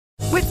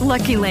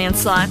Lucky Land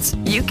Slots,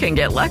 you can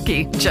get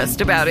lucky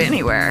just about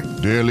anywhere.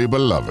 Dearly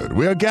beloved,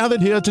 we are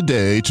gathered here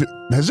today to...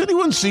 Has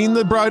anyone seen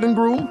the bride and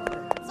groom?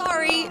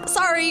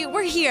 Sorry,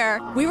 we're here.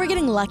 We were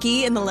getting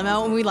lucky in the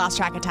limo and we lost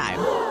track of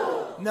time.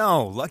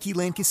 No, Lucky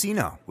Land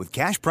Casino, with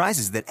cash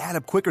prizes that add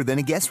up quicker than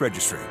a guest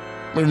registry.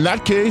 In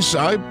that case,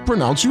 I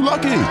pronounce you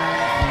lucky.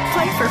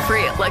 Play for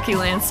free at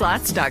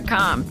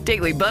LuckyLandSlots.com.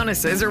 Daily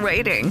bonuses are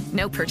waiting.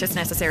 No purchase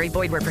necessary.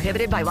 Void where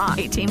prohibited by law.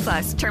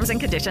 18+. Terms and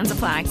conditions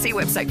apply. See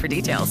website for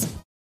details.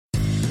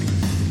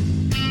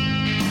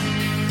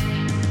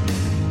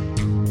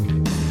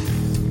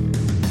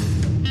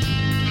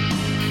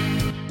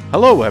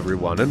 Hello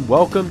everyone, and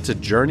welcome to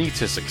Journey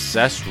to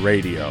Success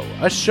Radio,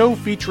 a show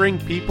featuring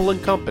people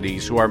and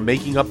companies who are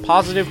making a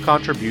positive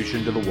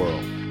contribution to the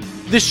world.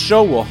 This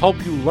show will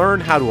help you learn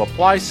how to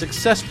apply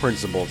success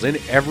principles in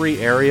every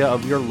area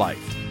of your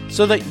life,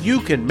 so that you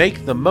can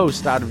make the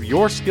most out of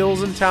your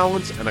skills and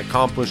talents and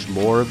accomplish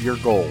more of your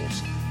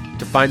goals.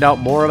 To find out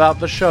more about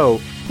the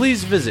show,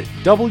 please visit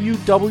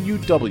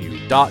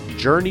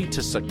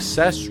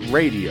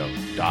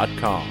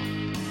www.journeytosuccessradio.com.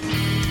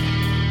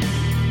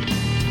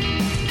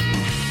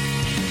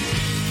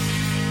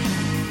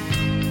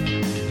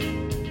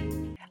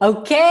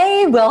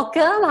 Okay,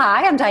 welcome.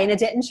 Hi, I'm Diana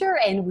Dentinger,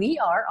 and we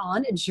are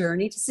on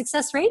Journey to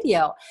Success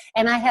Radio.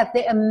 And I have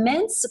the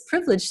immense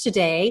privilege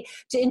today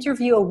to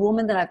interview a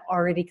woman that I've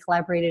already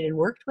collaborated and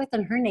worked with,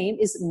 and her name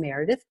is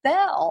Meredith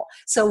Bell.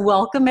 So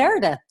welcome,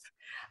 Meredith.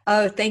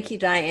 Oh, thank you,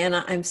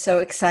 Diana. I'm so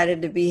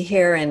excited to be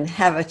here and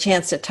have a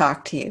chance to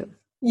talk to you.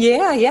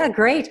 Yeah,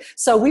 great.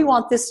 So we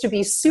want this to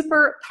be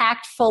super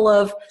packed full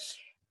of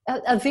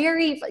a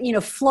very,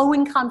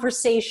 flowing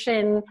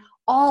conversation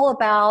all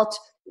about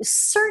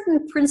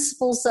certain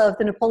principles of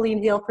the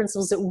Napoleon Hill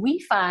principles that we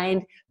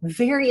find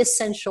very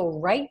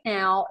essential right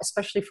now,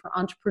 especially for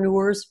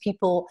entrepreneurs,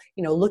 people,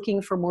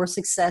 looking for more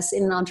success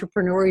in an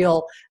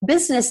entrepreneurial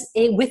business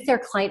with their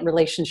client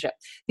relationship.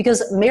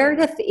 Because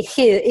Meredith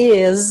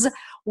is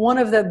one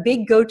of the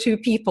big go-to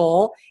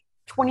people.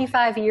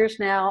 25 years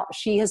now,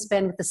 she has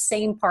been with the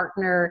same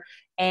partner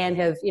and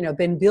have,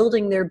 been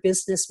building their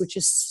business, which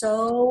is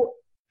so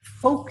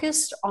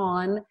focused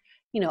on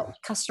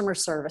customer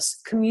service,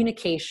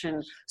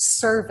 communication,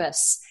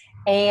 service.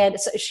 And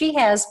so she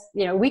has,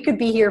 we could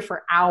be here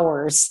for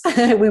hours.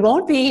 We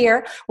won't be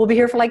here. We'll be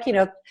here for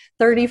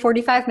 30,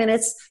 45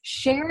 minutes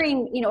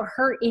sharing,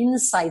 her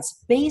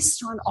insights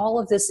based on all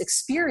of this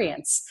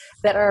experience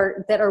that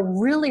are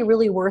really,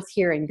 really worth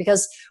hearing.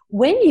 Because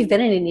when you've been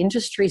in an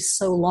industry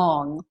so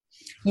long,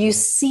 you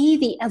see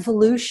the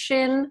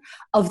evolution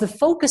of the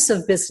focus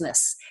of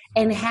business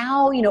and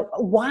how,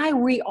 why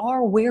we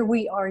are where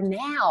we are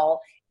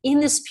now in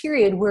this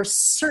period where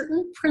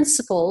certain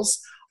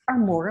principles are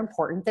more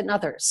important than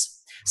others.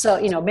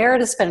 So,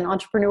 Meredith's been an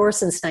entrepreneur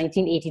since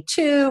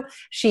 1982.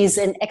 She's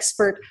an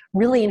expert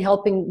really in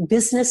helping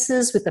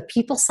businesses with the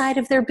people side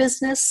of their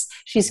business.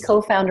 She's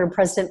co-founder and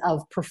president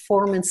of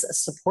Performance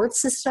Support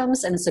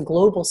Systems, and it's a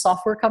global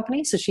software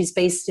company. So she's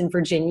based in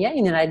Virginia in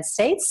the United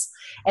States,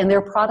 and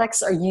their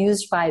products are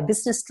used by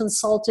business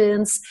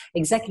consultants,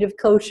 executive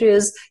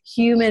coaches,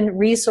 human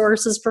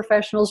resources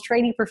professionals,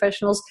 training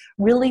professionals,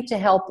 really to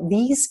help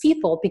these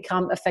people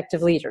become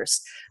effective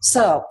leaders.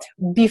 So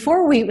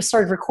before we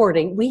started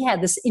recording, we had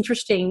this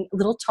interesting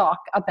little talk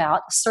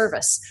about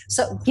service.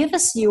 So give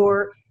us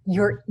your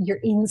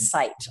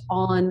insight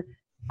on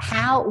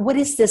what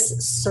is this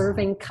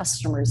serving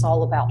customers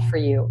all about for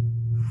you?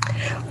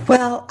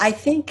 Well, I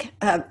think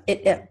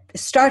it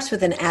starts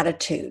with an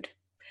attitude,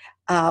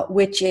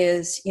 which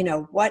is,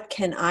 what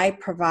can I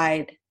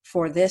provide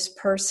for this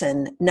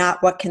person,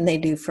 not what can they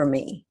do for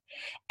me?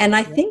 And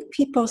I think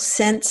people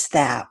sense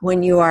that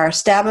when you are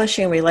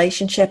establishing a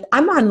relationship.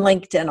 I'm on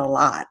LinkedIn a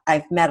lot.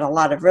 I've met a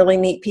lot of really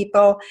neat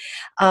people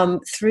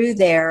through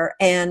there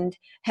and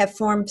have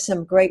formed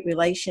some great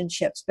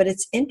relationships. But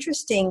it's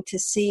interesting to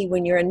see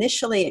when you're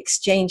initially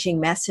exchanging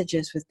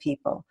messages with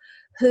people,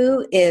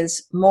 who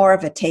is more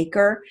of a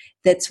taker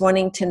that's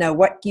wanting to know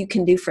what you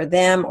can do for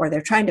them, or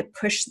they're trying to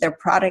push their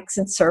products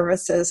and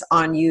services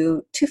on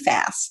you too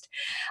fast,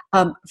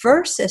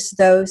 versus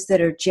those that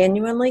are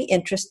genuinely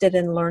interested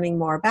in learning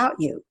more about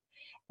you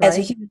as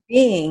a human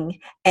being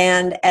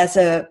and as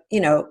a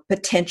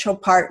potential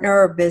partner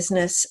or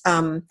business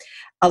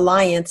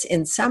alliance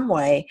in some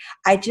way.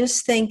 I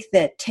just think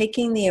that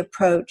taking the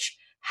approach,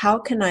 how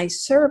can I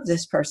serve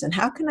this person?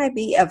 How can I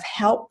be of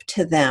help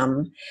to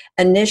them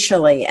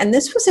initially? And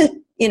this was a,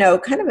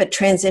 kind of a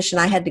transition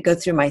I had to go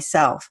through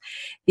myself,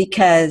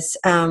 because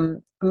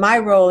my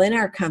role in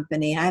our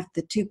company, I have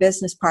the two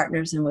business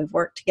partners and we've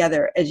worked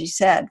together, as you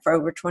said, for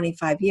over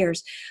 25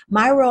 years.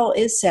 My role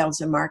is sales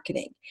and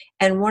marketing.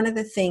 And one of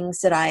the things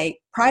that I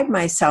pride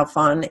myself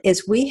on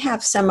is we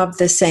have some of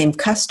the same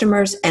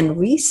customers and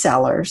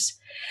resellers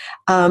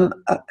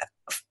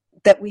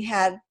that we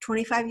had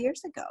 25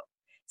 years ago.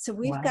 So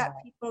we've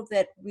got people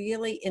that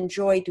really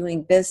enjoy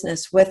doing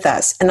business with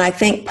us. And I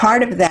think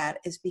part of that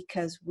is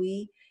because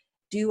we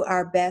do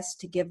our best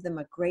to give them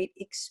a great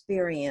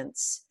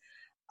experience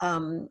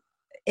and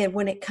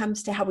when it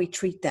comes to how we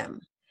treat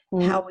them.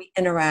 how we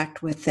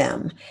interact with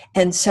them.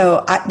 And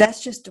so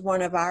that's just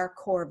one of our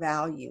core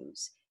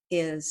values,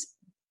 is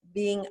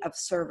being of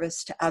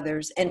service to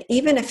others. And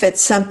even if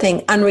it's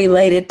something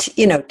unrelated to,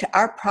 to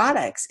our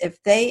products,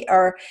 if they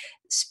are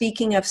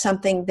speaking of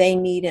something they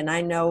need and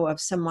I know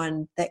of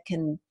someone that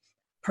can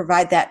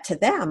provide that to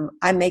them,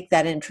 I make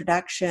that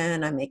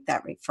introduction, I make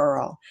that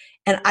referral.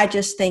 And I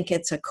just think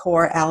it's a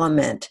core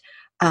element.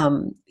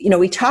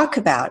 We talk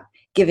about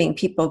giving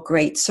people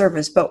great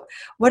service, but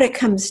what it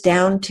comes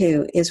down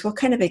to is what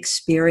kind of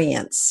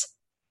experience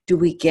do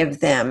we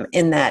give them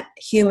in that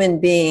human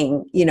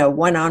being,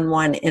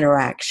 one-on-one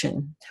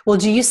interaction? Well,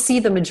 do you see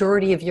the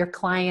majority of your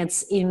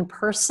clients in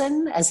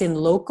person, as in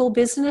local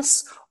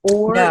business,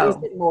 or is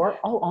it more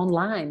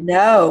online?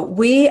 No,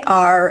 we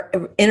are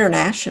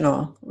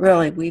international,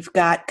 really. We've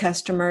got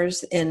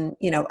customers in,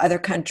 other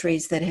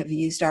countries that have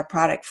used our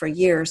product for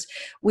years.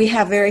 We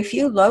have very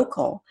few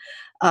local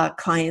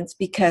clients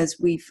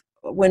because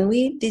when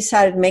we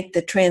decided to make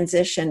the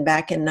transition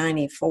back in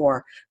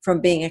 94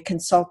 from being a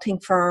consulting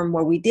firm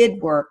where we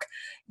did work,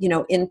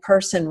 in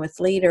person with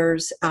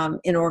leaders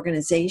in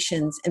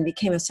organizations, and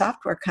became a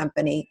software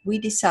company, we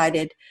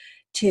decided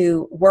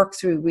to work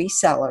through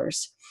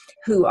resellers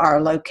who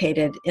are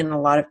located in a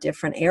lot of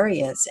different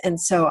areas. And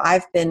so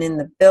I've been in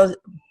the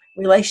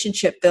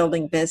relationship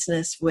building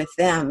business with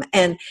them.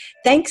 And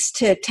thanks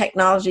to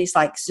technologies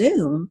like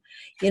Zoom,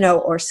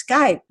 or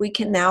Skype, we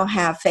can now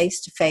have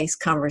face-to-face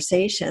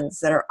conversations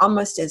that are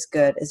almost as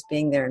good as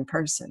being there in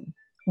person.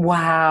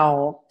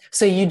 Wow.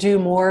 So you do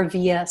more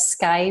via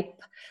Skype?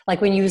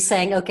 Like when you were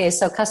saying, okay,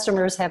 so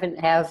customers have an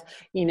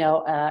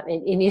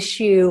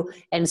issue,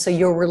 and so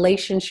your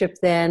relationship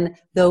then,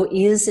 though,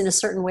 is in a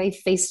certain way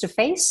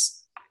face-to-face?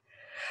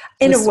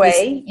 In a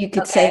way, you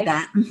could say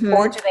that. Mm-hmm.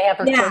 Or do they have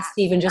requests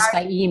even just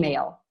by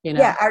email?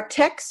 Yeah, our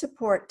tech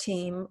support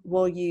team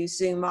will use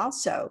Zoom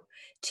also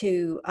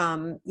to,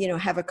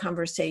 have a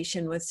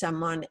conversation with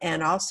someone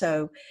and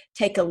also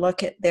take a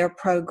look at their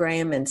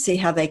program and see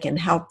how they can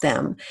help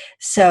them.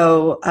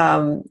 So,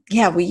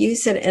 we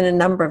use it in a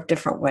number of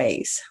different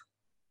ways.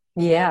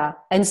 Yeah.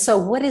 And so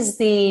what is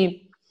the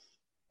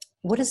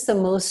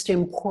most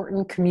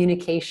important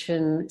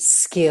communication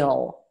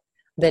skill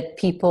that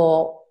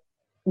people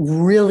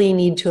really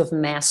need to have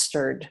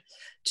mastered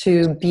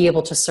to be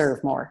able to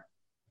serve more?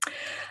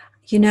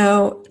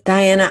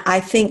 Diana, I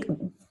think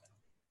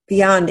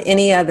beyond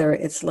any other,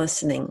 it's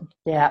listening.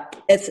 Yeah.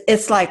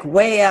 It's like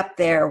way up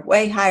there,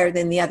 way higher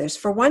than the others.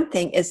 For one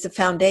thing, it's the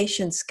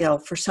foundation skill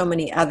for so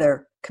many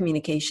other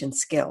communication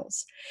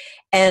skills.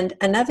 And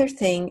another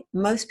thing,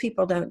 most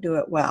people don't do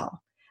it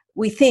well.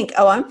 We think,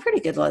 I'm a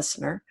pretty good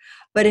listener.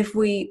 But if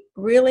we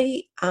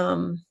really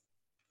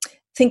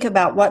think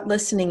about what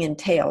listening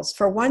entails,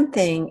 for one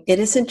thing, it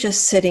isn't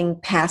just sitting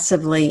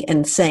passively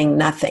and saying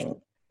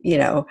nothing,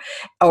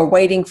 or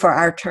waiting for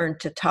our turn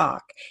to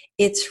talk.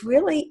 It's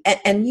really,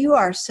 and you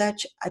are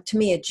such, to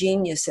me, a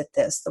genius at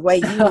this, the way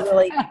you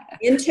really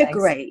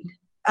integrate,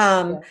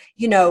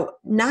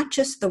 not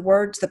just the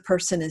words the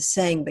person is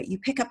saying, but you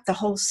pick up the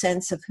whole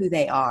sense of who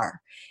they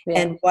are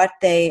and what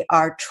they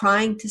are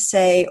trying to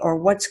say or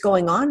what's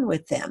going on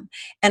with them.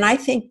 And I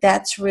think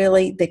that's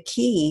really the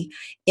key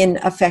in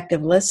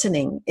effective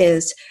listening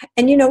is,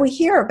 and we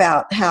hear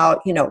about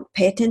how,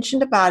 pay attention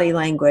to body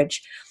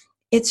language.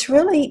 It's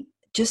really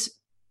just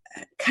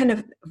kind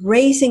of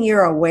raising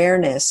your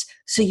awareness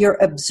so you're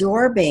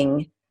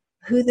absorbing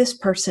who this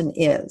person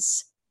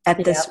is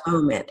at this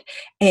moment,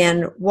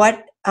 and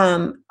what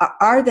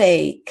are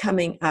they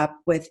coming up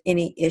with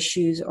any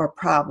issues or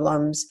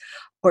problems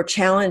or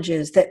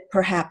challenges that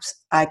perhaps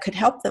I could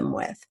help them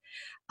with.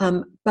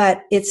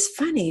 But it's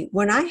funny,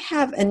 when I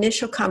have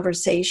initial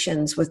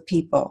conversations with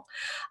people,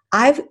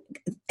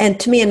 and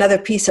to me, another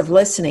piece of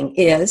listening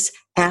is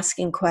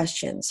asking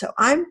questions. So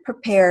I'm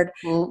prepared,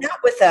 not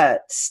with a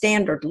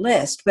standard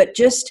list, but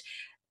just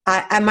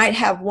I might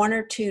have one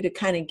or two to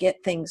kind of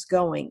get things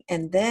going.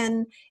 And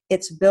then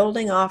it's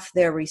building off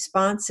their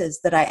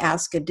responses that I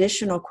ask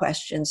additional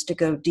questions to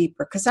go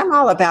deeper, because I'm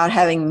all about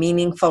having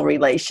meaningful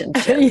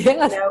relationships.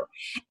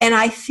 And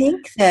I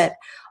think that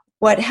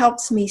what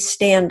helps me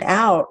stand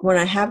out when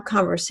I have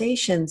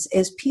conversations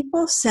is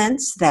people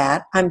sense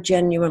that I'm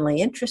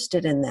genuinely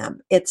interested in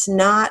them. It's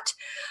not,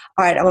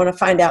 all right, I want to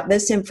find out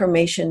this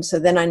information so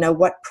then I know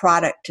what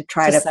product to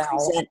try to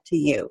present to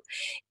you.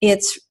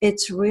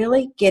 It's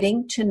really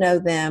getting to know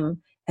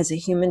them as a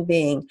human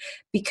being,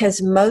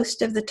 because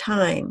most of the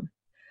time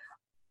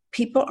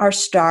people are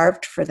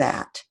starved for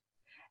that.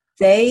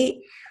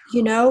 They,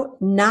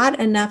 not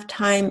enough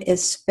time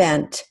is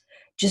spent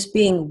just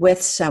being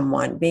with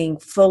someone, being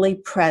fully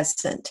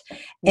present.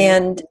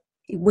 And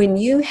when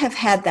you have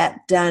had that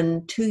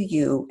done to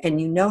you and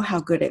you know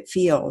how good it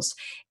feels,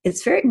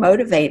 it's very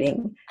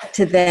motivating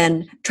to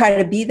then try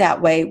to be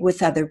that way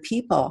with other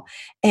people.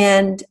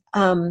 And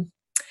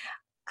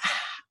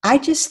I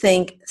just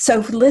think, so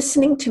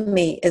listening to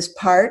me is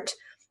part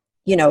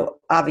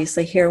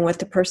obviously hearing what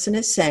the person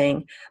is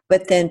saying,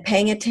 but then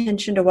paying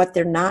attention to what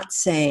they're not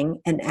saying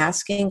and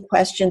asking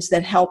questions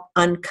that help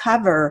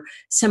uncover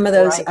some of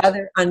those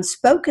other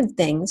unspoken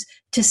things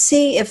to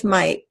see if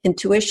my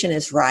intuition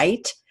is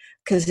right,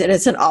 because it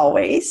isn't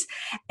always,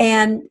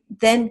 and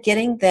then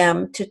getting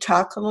them to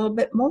talk a little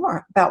bit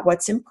more about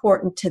what's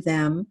important to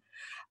them,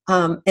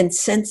 and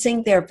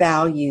sensing their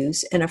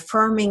values and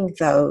affirming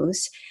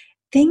those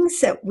things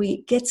that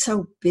we get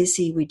so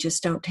busy we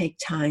just don't take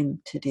time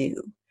to do.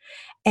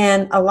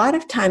 And a lot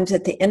of times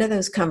at the end of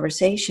those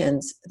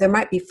conversations, there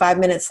might be 5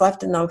 minutes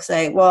left and they'll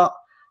say, well,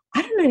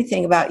 I don't know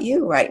anything about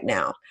you right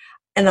now.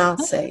 And I'll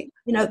say,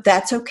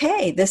 that's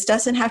okay. This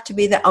doesn't have to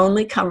be the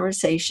only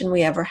conversation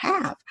we ever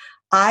have.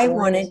 I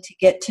wanted to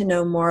get to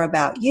know more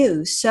about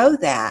you so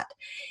that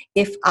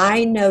if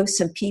I know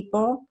some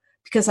people,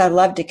 because I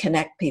love to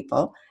connect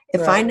people,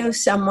 if I know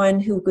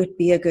someone who would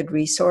be a good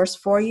resource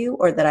for you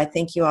or that I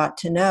think you ought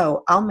to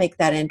know, I'll make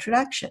that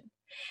introduction.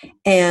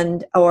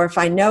 Or if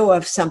I know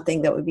of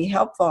something that would be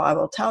helpful, I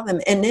will tell them.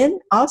 And then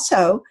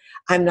also,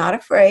 I'm not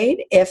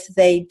afraid if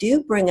they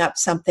do bring up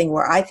something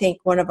where I think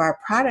one of our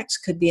products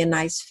could be a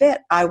nice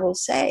fit, I will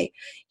say,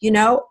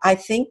 I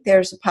think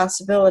there's a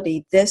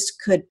possibility this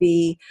could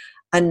be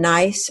a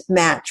nice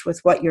match with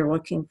what you're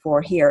looking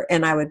for here.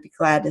 And I would be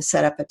glad to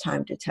set up a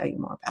time to tell you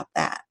more about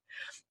that.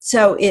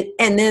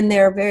 And then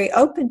they're very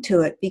open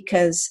to it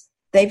because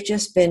they've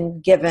just been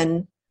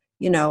given,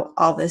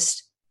 all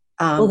this.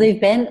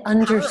 They've been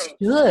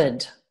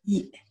understood.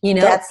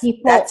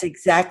 That's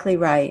exactly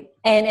right.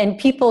 And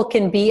people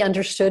can be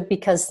understood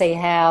because they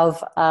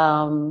have,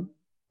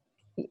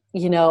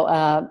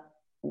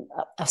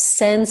 a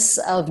sense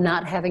of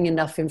not having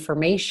enough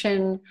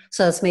information.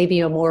 So it's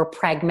maybe a more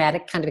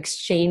pragmatic kind of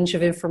exchange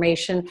of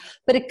information.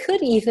 But it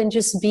could even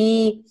just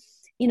be,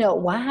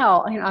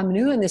 wow, I'm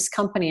new in this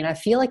company and I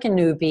feel like a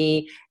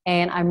newbie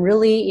and I'm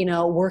really,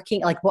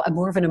 working like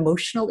more of an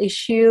emotional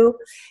issue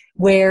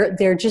where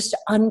they're just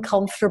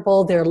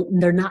uncomfortable.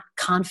 They're not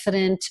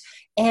confident.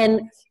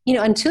 And,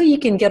 until you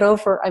can get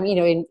over,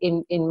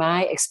 in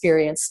my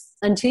experience,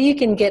 until you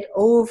can get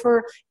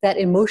over that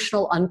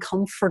emotional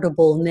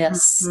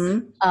uncomfortableness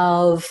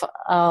of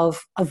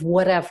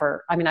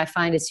whatever, I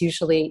find it's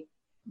usually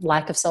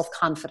lack of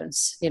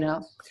self-confidence,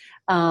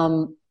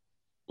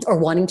 or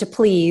wanting to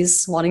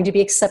please, wanting to be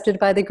accepted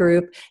by the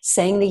group,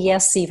 saying the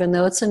yes even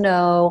though it's a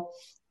no,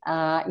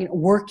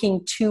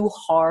 working too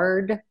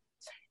hard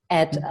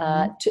at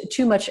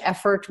too much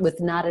effort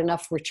with not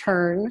enough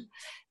return.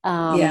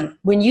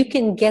 When you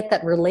can get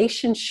that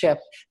relationship,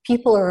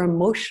 people are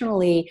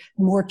emotionally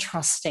more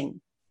trusting.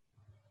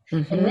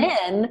 And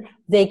then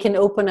they can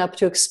open up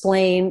to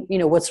explain,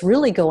 what's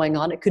really going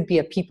on. It could be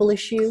a people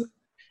issue.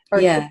 Or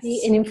it could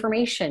be an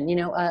information,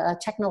 a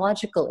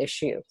technological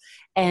issue,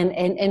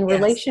 and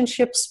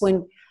relationships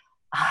when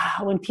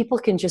people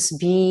can just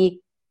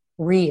be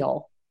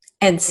real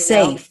and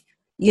safe.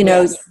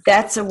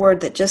 That's a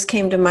word that just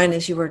came to mind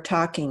as you were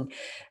talking.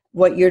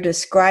 What you're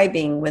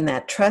describing, when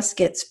that trust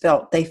gets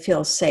built, they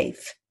feel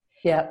safe.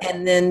 Yeah,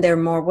 and then they're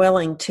more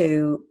willing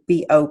to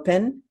be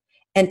open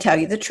and tell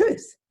you the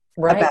truth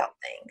about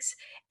things.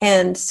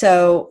 And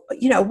so,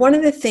 one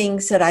of the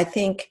things that I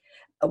think.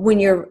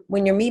 When you're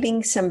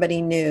meeting somebody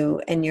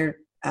new and you're,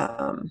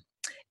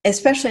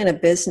 especially in a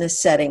business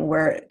setting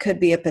where it could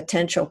be a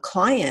potential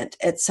client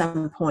at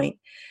some point,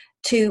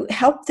 to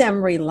help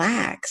them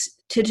relax,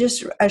 to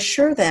just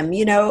assure them,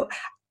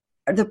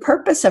 the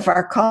purpose of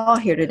our call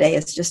here today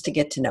is just to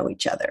get to know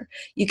each other.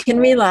 You can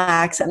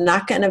relax. I'm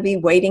not going to be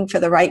waiting for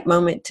the right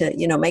moment to,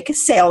 make a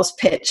sales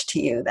pitch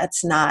to you.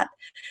 That's not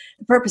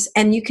the purpose.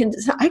 And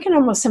I can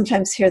almost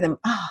sometimes hear them,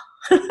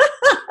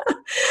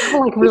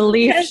 like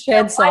relief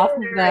sheds off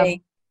of them.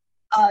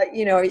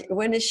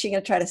 When is she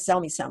going to try to sell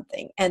me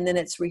something? And then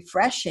it's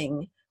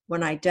refreshing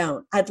when I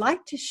don't. I'd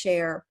like to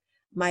share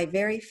my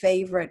very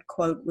favorite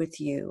quote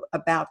with you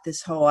about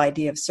this whole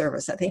idea of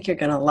service. I think you're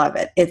going to love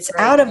it. It's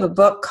out of a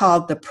book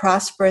called The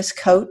Prosperous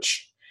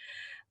Coach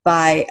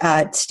by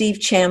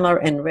Steve Chandler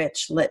and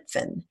Rich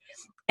Litvin.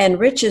 And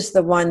Rich is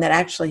the one that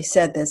actually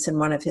said this in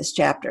one of his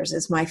chapters.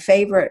 It's my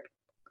favorite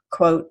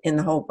quote in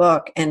the whole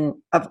book and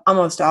of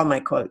almost all my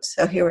quotes.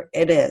 So here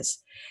it is.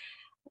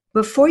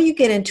 Before you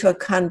get into a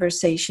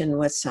conversation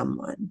with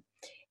someone,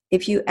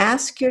 if you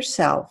ask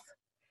yourself,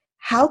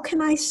 how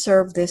can I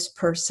serve this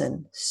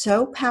person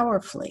so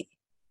powerfully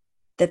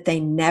that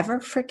they never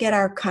forget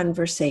our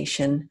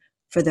conversation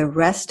for the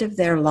rest of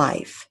their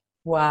life?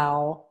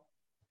 Wow.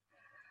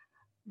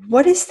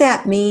 What does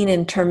that mean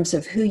in terms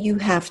of who you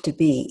have to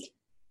be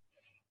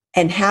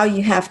and how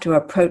you have to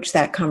approach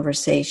that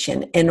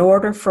conversation in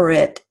order for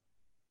it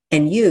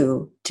and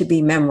you to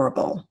be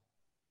memorable?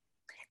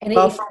 And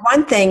for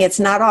one thing, it's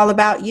not all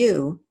about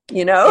you,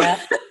 Yeah.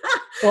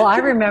 Well, I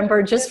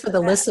remember, just for the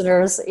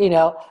listeners,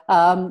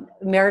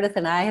 Meredith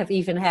and I have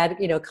even had,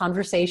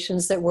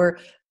 conversations that were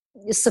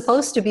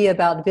supposed to be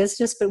about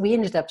business, but we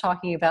ended up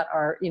talking about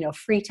our,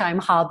 free time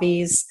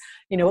hobbies,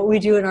 what we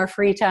do in our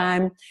free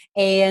time.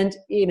 And,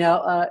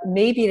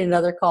 maybe in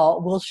another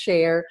call, we'll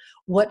share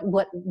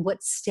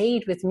what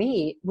stayed with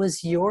me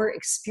was your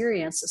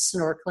experience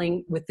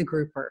snorkeling with the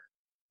grouper.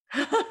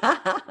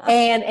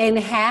 and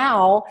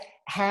how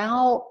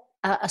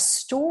a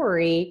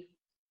story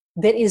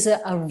that is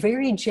a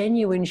very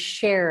genuine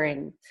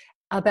sharing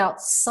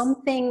about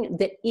something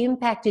that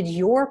impacted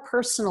your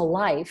personal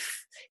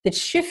life, that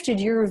shifted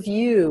your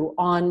view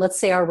on, let's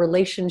say, our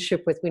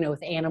relationship with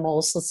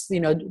animals.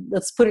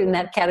 Let's put it in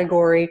that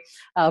category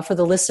for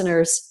the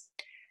listeners.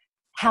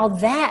 How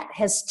that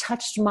has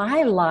touched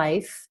my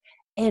life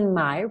and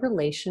my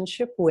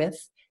relationship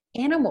with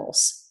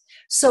animals.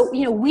 So,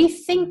 we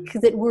think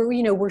that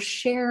we're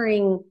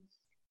sharing.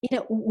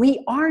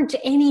 We aren't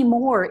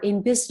anymore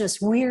in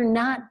business. We're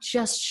not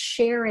just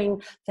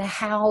sharing the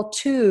how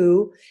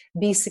to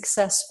be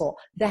successful,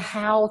 the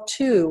how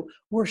to.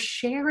 We're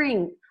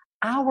sharing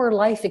our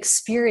life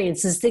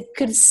experiences that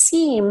could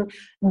seem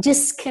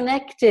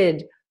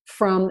disconnected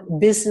from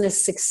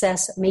business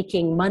success,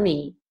 making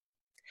money.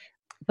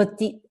 But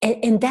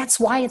and that's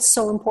why it's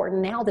so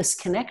important now, this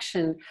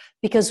connection,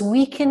 because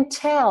we can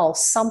tell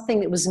something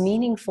that was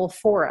meaningful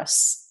for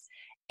us.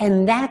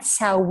 And that's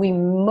how we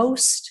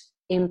most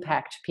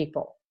impact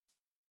people.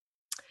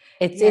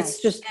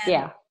 It's just,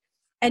 yeah.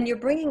 And you're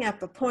bringing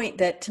up a point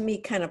that to me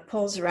kind of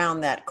pulls around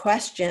that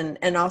question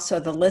and also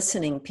the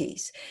listening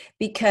piece,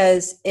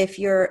 because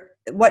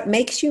what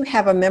makes you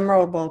have a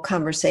memorable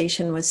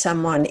conversation with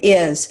someone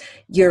is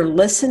you're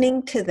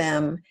listening to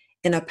them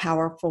in a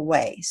powerful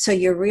way. So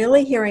you're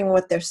really hearing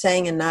what they're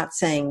saying and not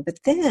saying, but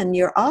then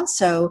you're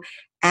also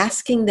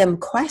asking them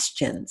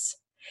questions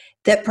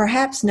that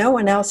perhaps no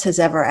one else has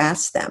ever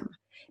asked them,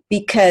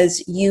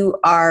 because you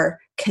are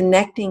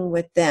connecting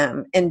with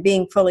them and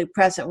being fully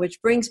present,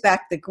 which brings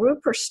back the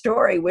grouper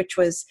story, which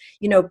was,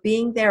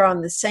 being there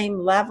on the same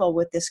level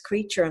with this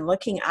creature and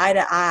looking eye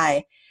to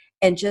eye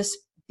and just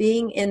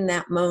being in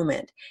that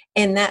moment.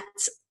 And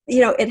that's,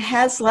 it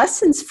has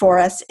lessons for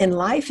us in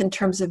life in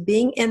terms of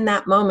being in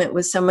that moment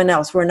with someone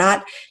else. We're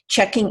not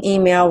checking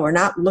email. We're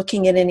not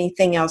looking at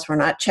anything else. We're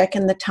not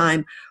checking the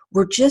time.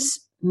 We're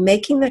just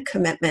making the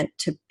commitment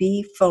to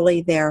be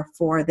fully there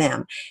for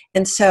them.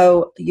 And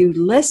so you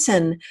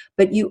listen,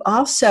 but you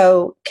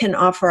also can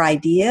offer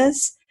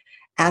ideas,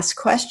 ask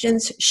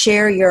questions,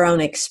 share your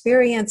own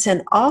experience,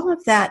 and all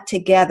of that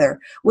together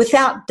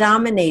without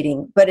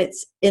dominating, but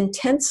it's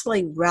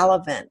intensely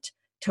relevant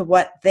to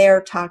what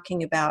they're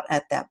talking about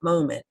at that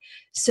moment,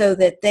 so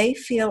that they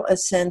feel a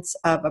sense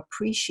of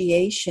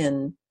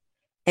appreciation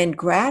and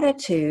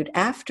gratitude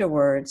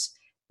afterwards,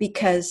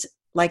 because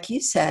like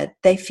you said,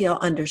 they feel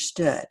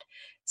understood.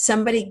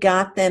 Somebody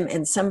got them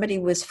and somebody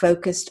was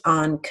focused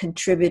on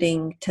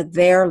contributing to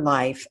their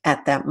life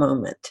at that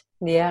moment.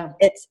 Yeah.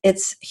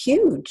 It's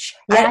huge.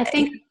 Yeah, I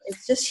think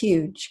it's just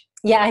huge.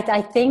 Yeah,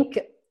 I think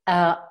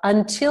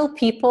until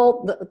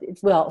people,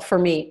 for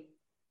me,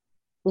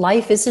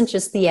 life isn't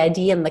just the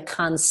idea and the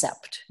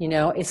concept,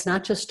 it's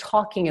not just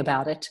talking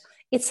about it,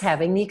 it's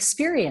having the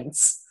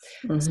experience.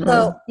 Mm-hmm.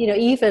 So,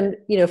 even,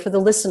 for the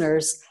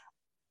listeners,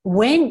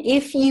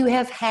 if you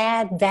have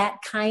had that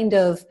kind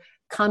of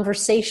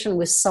conversation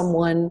with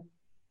someone,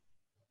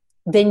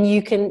 then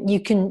you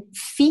can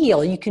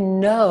feel, you can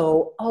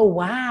know, oh,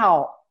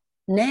 wow,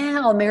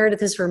 now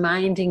Meredith is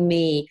reminding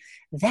me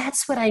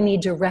that's what I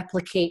need to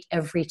replicate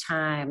every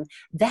time.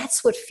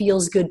 That's what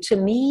feels good to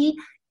me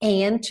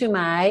and to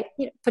my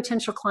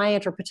potential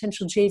client or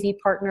potential JV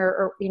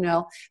partner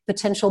or,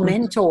 potential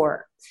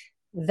mentor.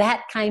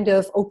 That kind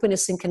of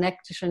openness and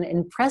connection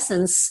and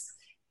presence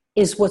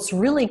is what's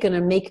really going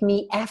to make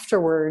me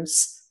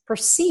afterwards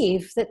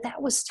perceive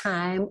that was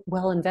time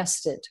well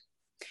invested.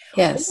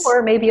 Yes.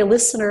 Or maybe a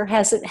listener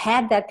hasn't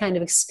had that kind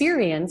of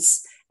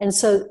experience. And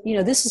so,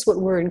 this is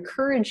what we're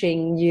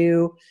encouraging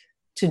you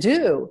to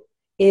do,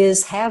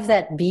 is have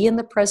that be in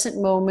the present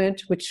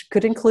moment, which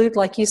could include,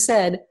 like you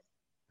said,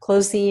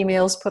 close the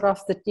emails, put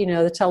off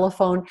the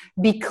telephone,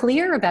 be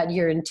clear about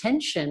your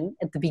intention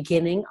at the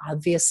beginning,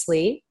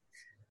 obviously,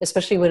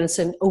 especially when it's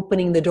an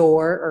opening the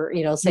door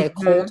or, say a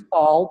cold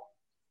call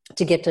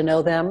to get to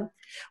know them.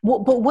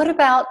 But what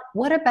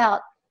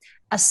about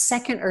a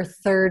second or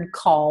third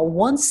call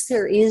once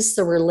there is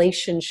the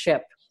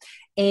relationship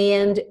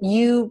and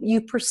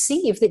you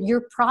perceive that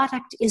your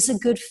product is a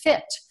good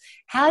fit?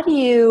 How do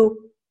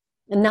you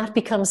not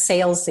become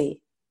salesy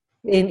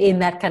in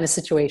that kind of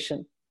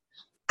situation?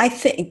 I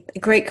think,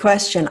 great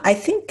question. I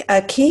think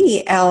a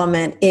key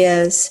element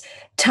is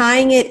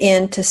tying it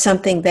into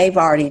something they've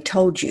already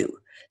told you.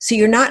 So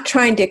you're not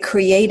trying to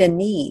create a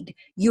need.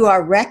 You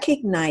are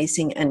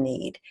recognizing a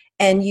need,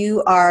 and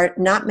you are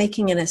not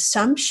making an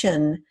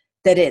assumption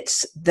that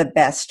it's the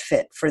best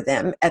fit for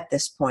them at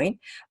this point.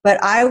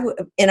 But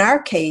in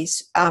our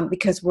case,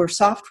 because we're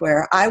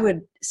software, I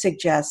would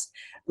suggest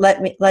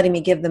letting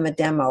me give them a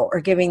demo or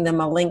giving them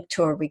a link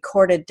to a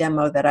recorded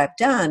demo that I've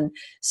done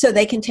so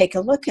they can take a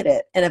look at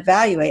it and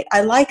evaluate.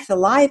 I like the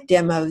live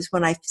demos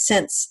when I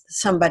sense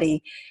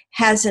somebody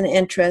has an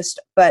interest,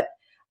 but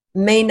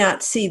may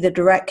not see the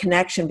direct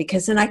connection,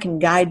 because then I can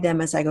guide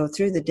them as I go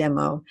through the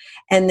demo.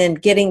 And then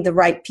getting the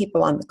right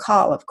people on the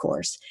call, of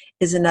course,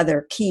 is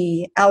another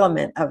key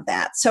element of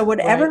that. So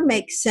whatever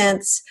makes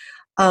sense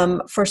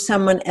for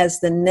someone as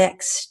the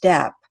next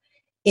step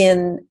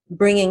in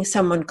bringing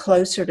someone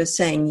closer to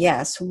saying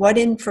yes, what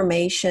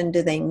information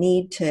do they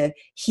need to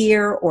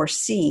hear or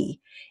see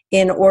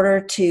in order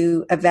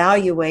to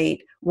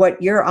evaluate what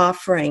you're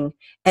offering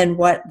and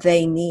what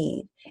they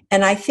need.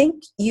 And I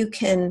think you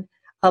can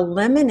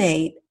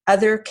eliminate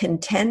other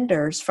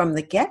contenders from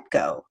the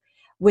get-go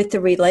with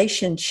the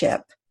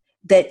relationship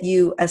that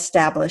you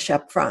establish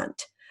up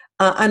front.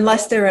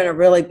 Unless they're in a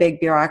really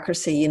big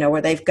bureaucracy,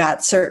 where they've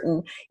got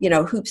certain,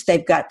 hoops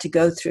they've got to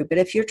go through. But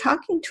if you're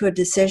talking to a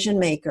decision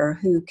maker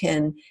who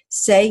can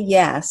say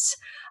yes,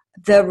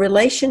 the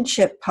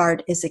relationship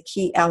part is a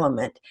key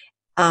element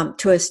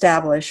to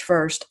establish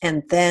first,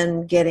 and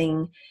then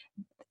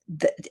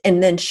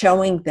and then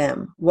showing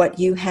them what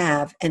you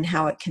have and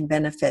how it can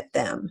benefit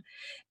them.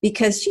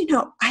 Because,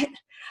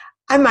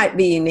 I might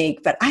be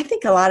unique, but I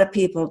think a lot of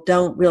people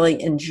don't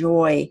really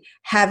enjoy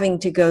having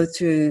to go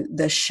through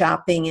the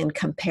shopping and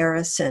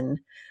comparison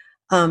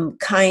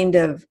kind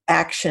of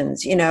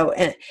actions,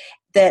 and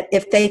that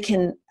if they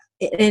can,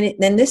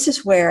 and this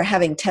is where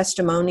having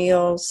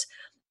testimonials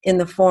in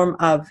the form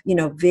of,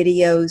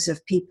 videos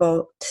of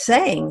people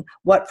saying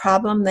what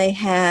problem they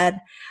had,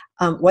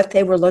 what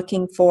they were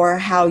looking for,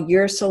 how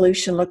your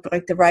solution looked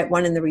like the right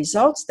one, and the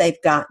results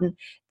they've gotten,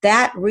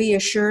 that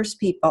reassures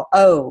people.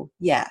 Oh,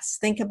 yes.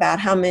 Think about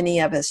how many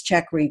of us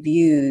check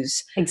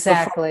reviews.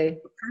 Exactly.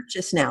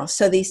 Purchase now.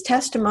 So these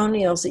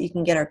testimonials that you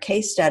can get, or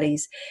case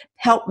studies,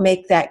 help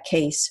make that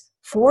case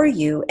for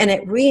you. And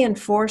it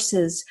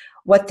reinforces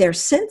what they're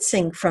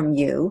sensing from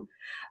you,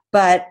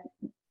 but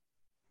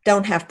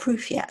don't have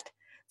proof yet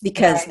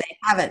because they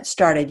haven't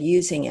started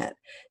using it.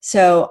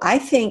 So I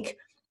think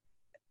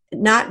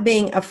not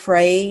being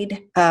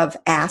afraid of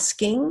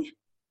asking,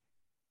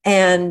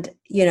 and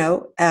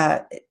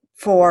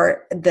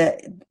for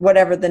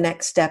whatever the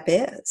next step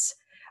is,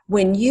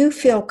 when you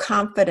feel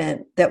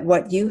confident that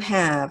what you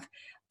have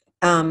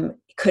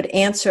could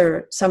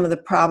answer some of the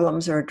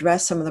problems or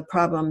address some of the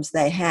problems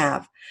they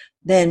have,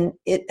 then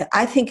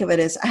I think of it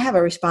as I have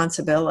a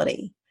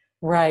responsibility,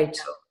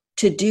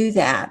 to do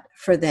that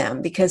for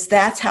them, because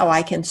that's how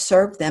I can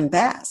serve them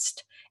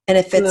best. And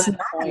if it's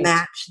not a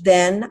match,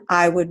 then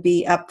I would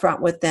be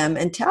upfront with them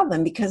and tell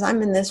them, because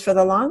I'm in this for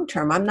the long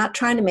term. I'm not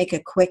trying to make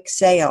a quick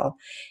sale.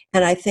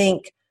 And I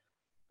think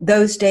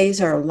those days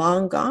are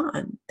long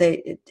gone.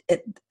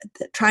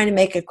 Trying to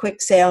make a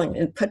quick sale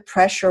and put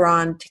pressure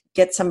on to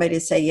get somebody to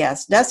say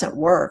yes doesn't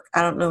work.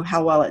 I don't know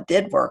how well it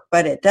did work,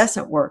 but it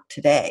doesn't work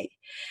today.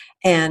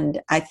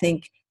 And I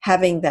think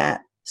having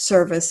that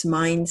service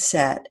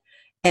mindset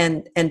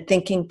and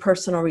thinking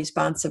personal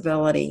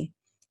responsibility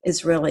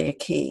is really a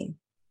key.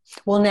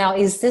 Well, now,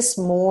 do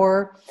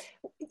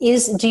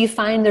you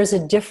find there's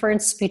a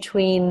difference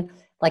between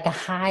like a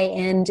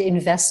high-end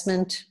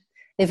investment?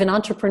 If an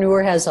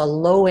entrepreneur has a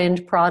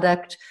low-end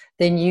product,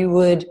 then you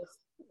would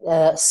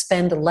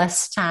spend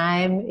less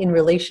time in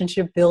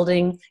relationship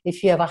building.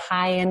 If you have a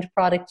high-end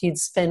product, you'd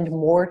spend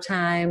more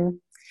time.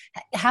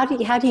 How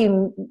do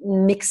you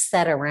mix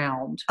that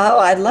around? Oh,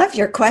 I love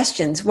your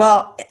questions.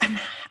 Well,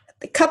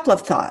 a couple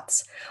of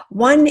thoughts.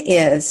 One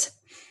is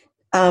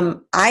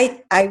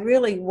I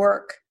really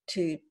work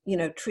to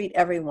treat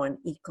everyone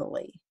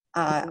equally.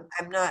 I'm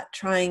not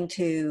trying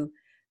to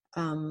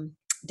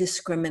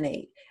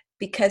discriminate,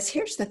 because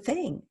here's the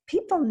thing: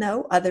 people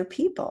know other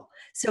people.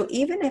 So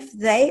even if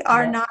they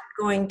are not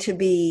going to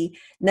be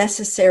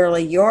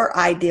necessarily your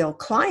ideal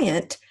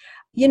client,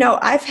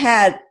 I've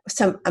had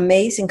some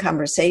amazing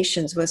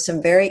conversations with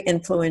some very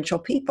influential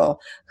people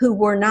who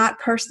were not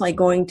personally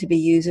going to be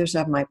users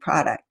of my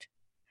product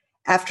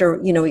after,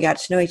 we got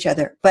to know each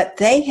other, but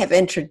they have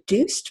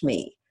introduced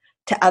me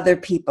to other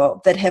people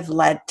that have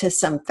led to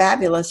some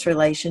fabulous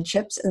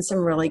relationships and some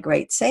really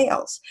great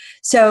sales.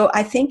 So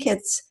I think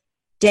it's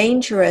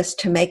dangerous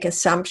to make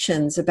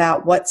assumptions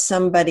about what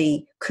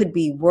somebody could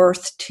be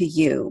worth to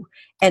you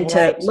and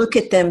to look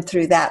at them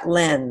through that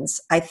lens.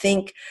 I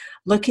think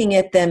looking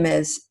at them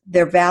as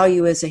their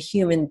value as a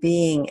human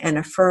being and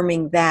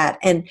affirming that,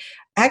 and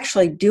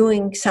actually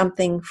doing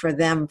something for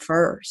them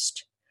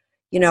first.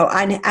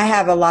 I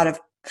have a lot of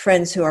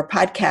friends who are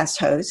podcast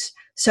hosts,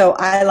 so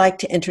I like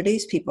to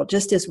introduce people,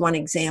 just as one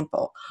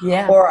example.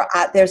 Yeah. Or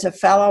there's a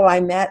fellow I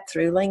met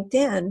through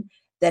LinkedIn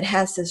that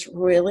has this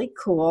really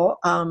cool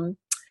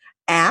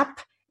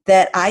app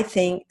that I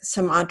think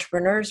some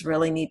entrepreneurs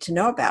really need to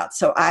know about.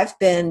 So I've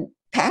been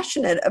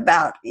passionate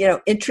about,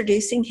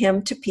 introducing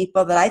him to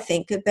people that I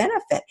think could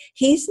benefit.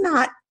 He's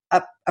not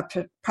a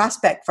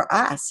prospect for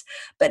us,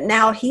 but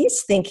now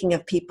he's thinking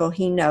of people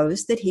he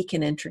knows that he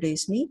can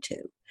introduce me to.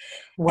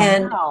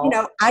 Wow.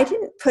 And, I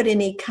didn't put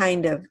any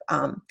kind of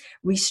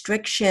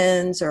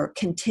restrictions or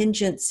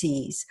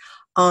contingencies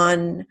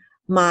on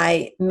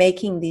my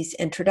making these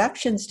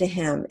introductions to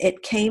him.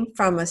 It came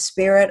from a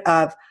spirit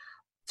of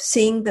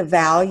seeing the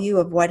value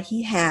of what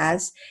he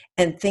has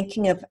and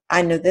thinking of,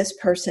 I know this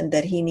person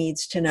that he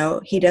needs to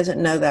know. He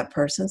doesn't know that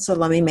person, so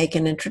let me make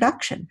an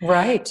introduction.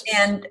 Right.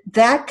 And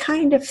that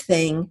kind of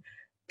thing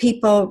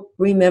people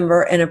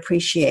remember and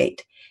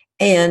appreciate.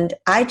 And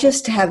I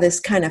just have this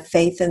kind of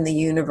faith in the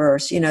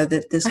universe,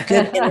 that this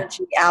good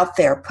energy out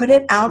there, put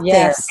it out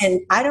there.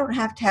 And I don't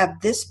have to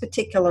have this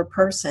particular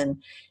person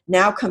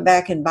now come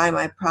back and buy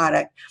my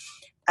product.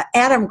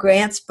 Adam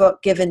Grant's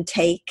book, Give and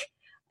Take.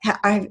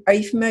 Are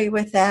you familiar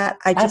with that?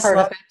 I just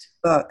love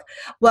the book.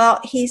 Well,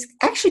 he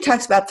actually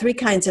talks about 3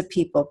 kinds of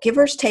people: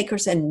 givers,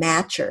 takers, and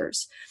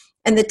matchers.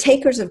 And the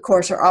takers, of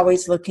course, are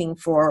always looking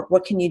for,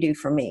 what can you do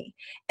for me?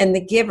 And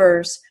the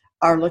givers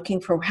are looking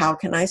for, how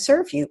can I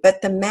serve you?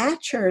 But the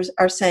matchers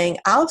are saying,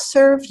 I'll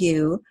serve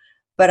you,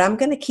 but I'm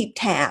going to keep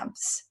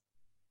tabs.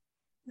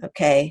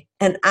 Okay.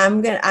 And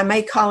I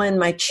may call in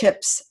my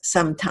chips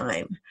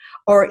sometime.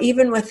 Or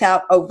even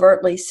without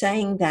overtly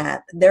saying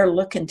that, they're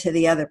looking to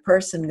the other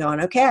person going,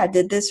 okay, I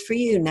did this for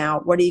you. Now,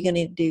 what are you going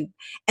to do?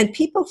 And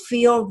people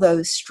feel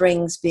those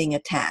strings being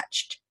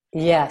attached.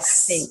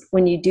 Yes. I think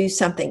when you do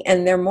something,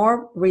 and they're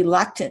more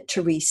reluctant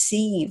to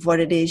receive what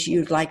it is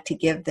you'd like to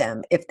give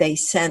them if they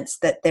sense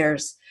that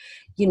there's,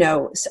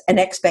 an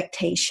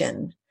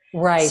expectation.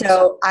 Right.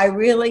 So I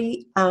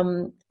really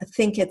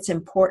think it's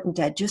important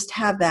to just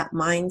have that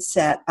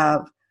mindset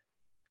of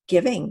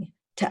giving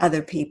to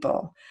other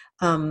people.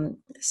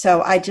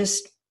 So I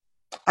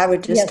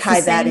would just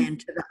tie that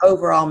into the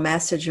overall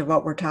message of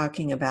what we're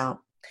talking about.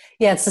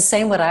 Yeah, it's the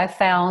same what I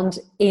found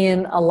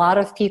in a lot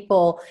of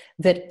people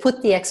that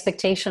put the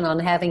expectation on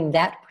having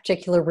that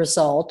particular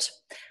result.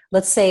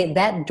 Let's say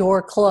that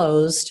door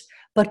closed,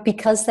 but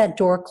because that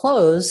door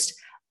closed,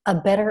 a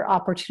better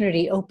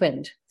opportunity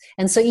opened.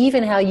 And so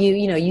even how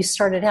you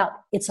started out,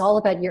 it's all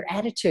about your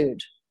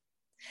attitude.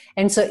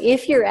 And so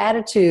if your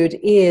attitude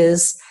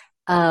is,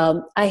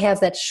 I have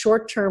that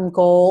short-term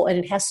goal and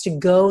it has to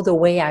go the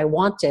way I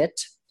want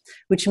it,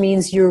 which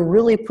means you're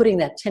really putting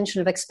that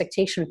tension of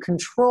expectation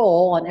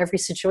control on every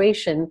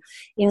situation,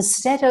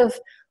 instead of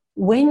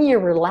when you're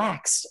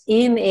relaxed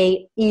in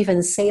a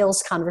even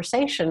sales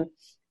conversation,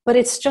 but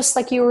it's just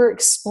like you were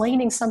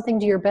explaining something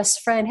to your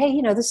best friend.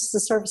 Hey, this is the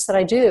service that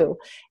I do.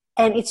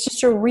 And it's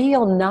just a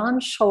real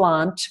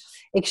nonchalant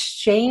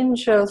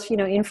exchange of,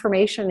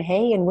 information.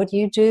 Hey, and what do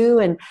you do?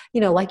 And,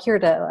 like you're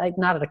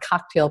not at a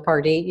cocktail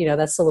party,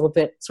 that's a little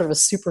bit sort of a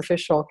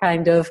superficial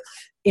kind of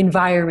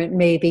environment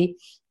maybe.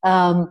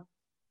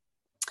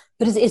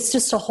 But it's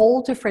just a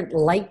whole different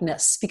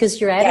lightness, because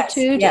your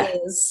attitude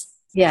is,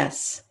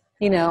 yes,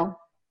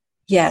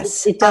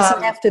 yes, it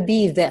doesn't have to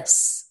be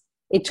this.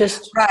 It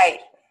just, right.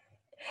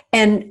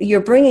 And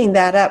you're bringing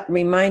that up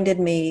reminded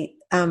me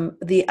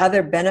the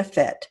other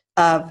benefit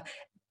of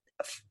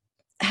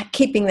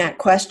keeping that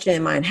question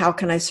in mind. How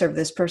can I serve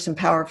this person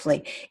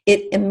powerfully?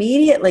 It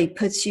immediately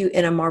puts you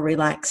in a more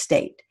relaxed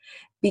state,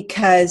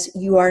 because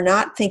you are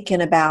not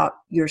thinking about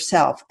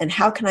yourself and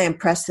how can I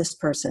impress this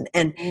person,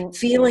 and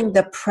feeling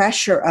the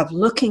pressure of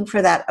looking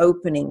for that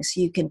opening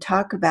so you can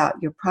talk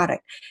about your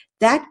product.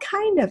 That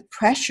kind of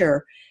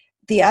pressure,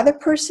 the other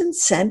person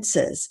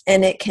senses,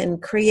 and it can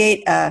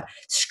create a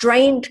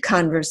strained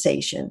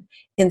conversation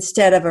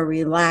instead of a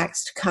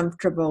relaxed,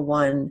 comfortable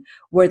one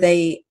where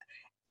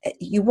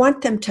you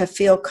want them to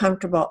feel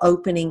comfortable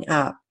opening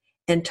up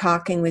and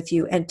talking with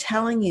you and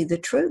telling you the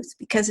truth,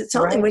 because it's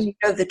only when you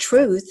know the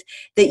truth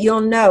that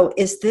you'll know,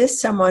 is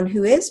this someone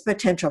who is a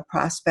potential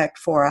prospect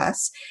for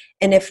us?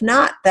 And if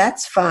not,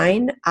 that's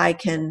fine. I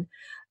can,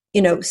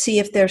 see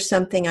if there's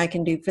something I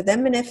can do for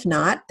them. And if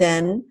not,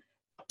 then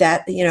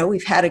that,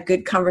 we've had a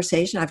good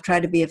conversation. I've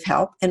tried to be of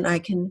help and I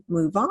can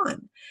move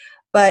on.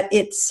 But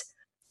it's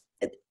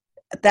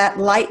that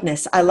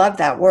lightness. I love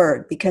that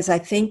word, because I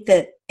think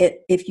that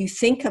if you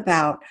think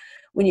about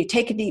when you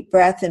take a deep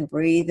breath and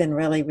breathe and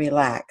really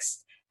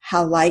relax,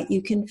 how light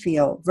you can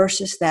feel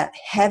versus that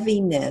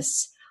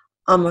heaviness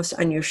almost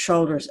on your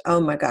shoulders, oh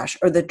my gosh,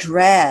 or the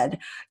dread,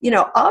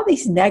 all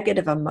these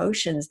negative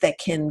emotions that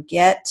can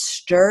get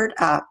stirred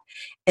up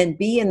and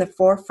be in the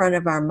forefront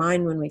of our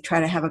mind when we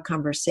try to have a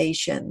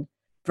conversation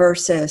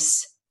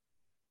versus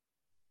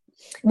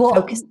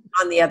focusing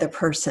on the other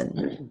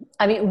person.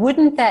 I mean,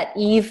 wouldn't that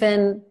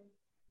even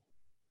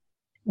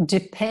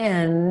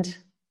depend,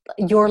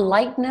 your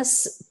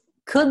lightness,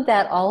 could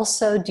that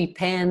also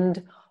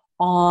depend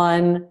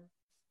on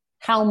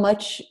how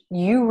much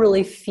you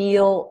really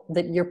feel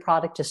that your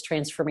product is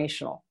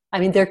transformational? I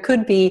mean, there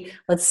could be,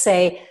 let's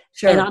say,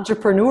 an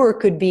entrepreneur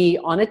could be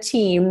on a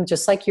team,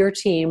 just like your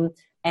team,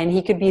 and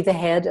he could be the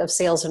head of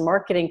sales and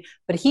marketing,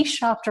 but he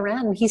shopped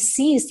around and he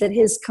sees that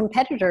his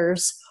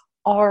competitors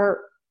are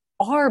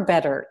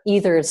better.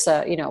 Either it's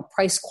a,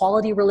 price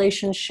quality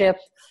relationship.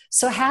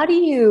 So how do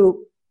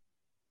you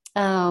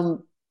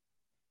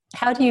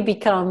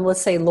become,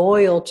 let's say,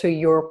 loyal to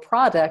your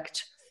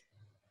product?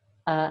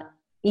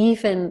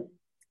 Even,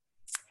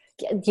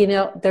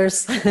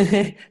 there's,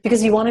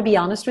 because you want to be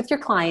honest with your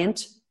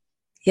client.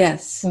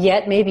 Yes.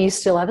 Yet maybe you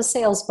still have a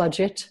sales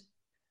budget.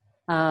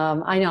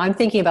 I know I'm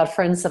thinking about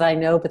friends that I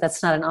know, but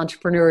that's not an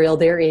entrepreneurial.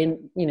 They're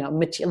in,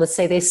 let's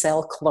say they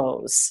sell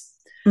clothes.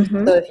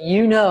 Mm-hmm. So if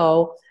you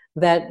know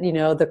that,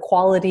 the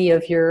quality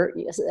of your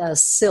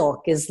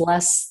silk is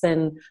less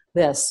than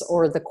this,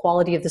 or the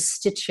quality of the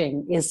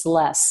stitching is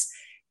less,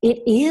 it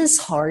is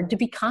hard to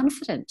be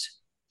confident.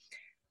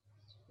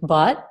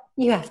 But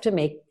you have to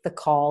make the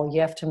call.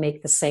 You have to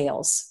make the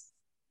sales.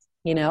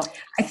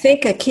 I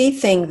think a key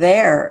thing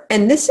there,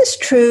 and this is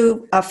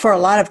true for a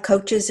lot of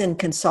coaches and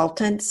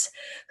consultants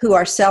who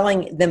are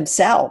selling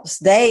themselves,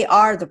 they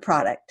are the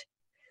product.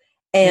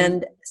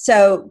 And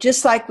so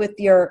just like with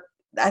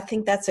I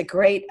think that's a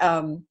great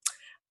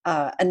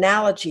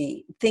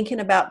analogy. Thinking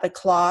about the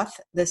cloth,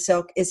 the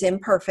silk is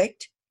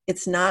imperfect.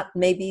 It's not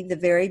maybe the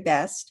very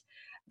best.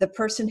 The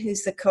person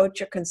who's the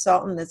coach or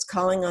consultant that's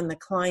calling on the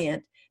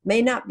client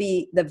may not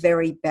be the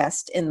very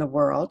best in the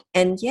world.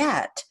 And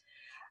yet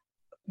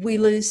we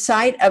lose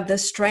sight of the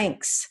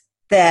strengths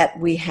that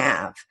we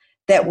have,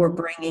 that we're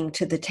bringing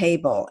to the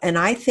table. And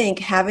I think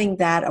having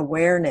that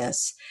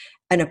awareness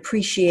and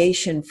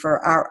appreciation for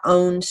our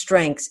own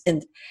strengths,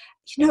 and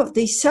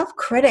the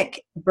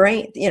self-critic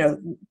brain,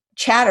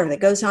 chatter that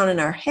goes on in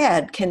our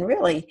head can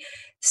really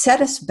set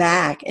us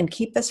back and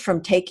keep us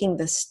from taking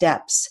the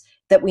steps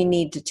that we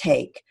need to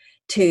take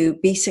to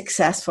be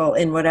successful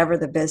in whatever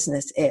the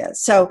business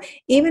is. So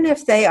even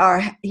if they are,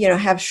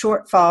 have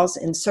shortfalls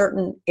in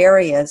certain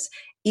areas,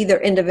 either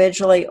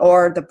individually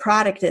or the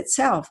product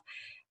itself,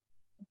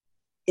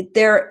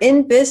 they're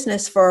in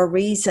business for a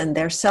reason.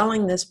 They're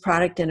selling this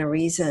product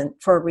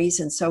for a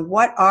reason. So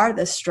what are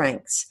the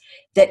strengths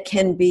that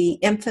can be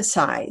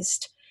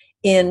emphasized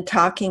in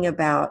talking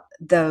about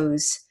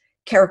those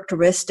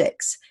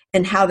characteristics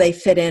and how they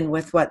fit in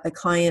with what the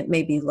client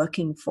may be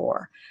looking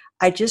for?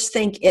 I just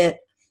think it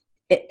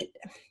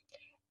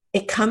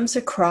comes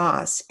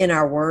across in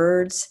our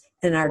words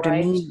and our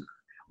demeanor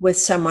with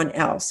someone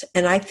else.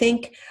 And I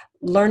think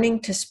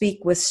learning to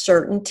speak with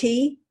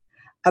certainty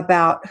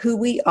about who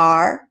we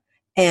are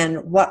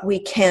and what we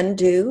can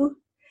do,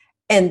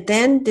 and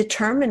then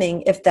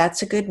determining if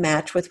that's a good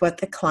match with what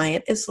the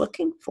client is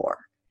looking for.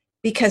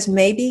 Because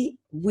maybe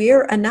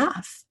we're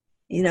enough,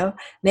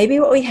 maybe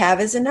what we have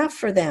is enough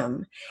for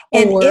them.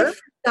 And if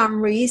for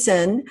some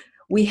reason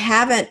we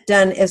haven't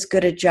done as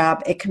good a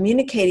job at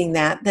communicating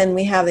that, then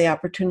we have the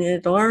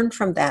opportunity to learn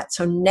from that.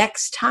 So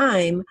next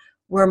time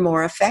we're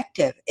more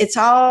effective. It's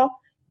all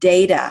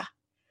data.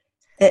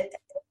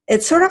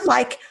 It's sort of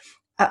like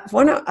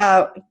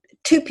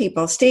two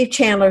people, Steve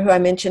Chandler, who I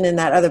mentioned in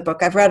that other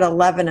book. I've read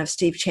 11 of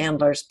Steve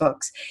Chandler's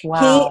books. Wow.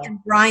 He and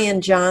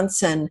Brian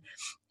Johnson,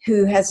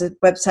 who has a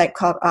website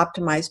called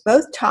Optimize,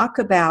 both talk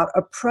about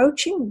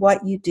approaching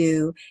what you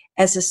do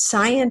as a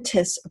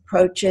scientist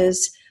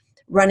approaches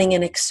running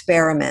an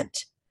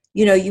experiment.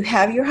 You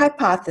have your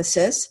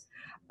hypothesis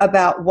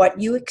about what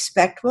you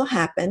expect will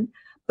happen,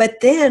 but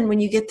then when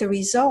you get the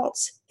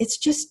results, it's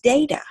just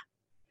data.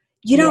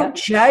 You don't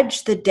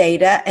judge the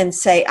data and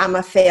say, I'm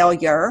a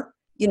failure.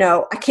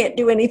 I can't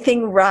do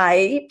anything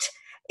right.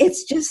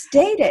 It's just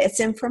data.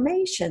 It's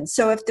information.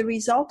 So if the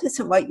result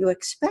isn't what you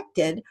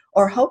expected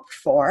or hoped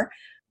for,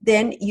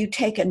 then you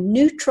take a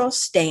neutral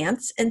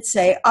stance and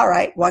say, all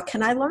right, what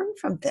can I learn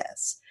from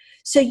this?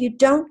 So you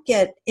don't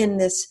get in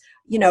this,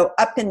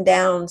 up and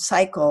down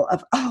cycle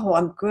of, oh,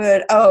 I'm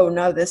good. Oh,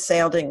 no, this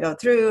sale didn't go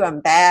through. I'm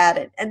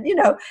bad. And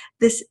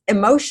this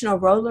emotional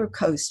roller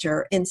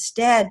coaster.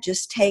 Instead,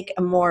 just take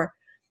a more,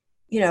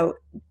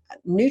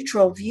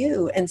 neutral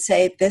view and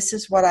say, this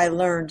is what I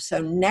learned.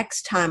 So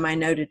next time I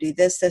know to do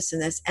this, this,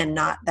 and this, and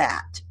not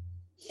that.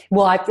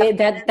 Well,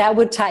 that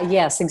would tie,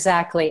 yes,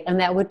 exactly. And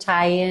that would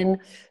tie in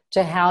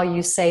to how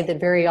you say that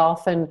very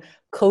often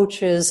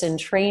coaches and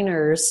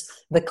trainers,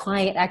 the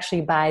client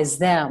actually buys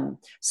them.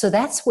 So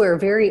that's where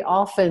very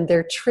often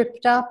they're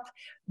tripped up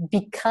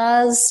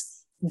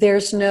because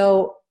there's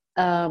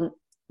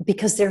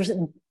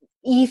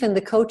even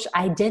the coach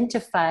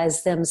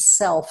identifies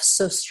themselves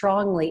so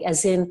strongly,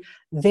 as in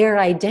their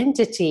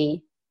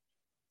identity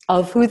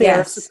of who they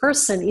are as a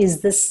person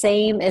is the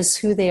same as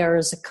who they are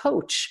as a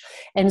coach.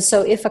 And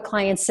so if a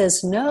client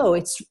says, no,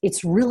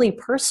 it's really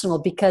personal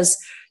because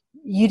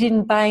you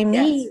didn't buy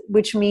me,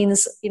 which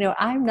means,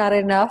 I'm not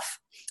enough.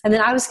 And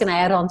then I was going to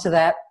add on to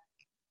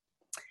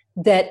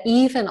that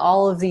even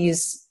all of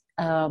these,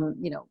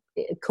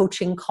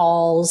 coaching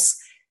calls,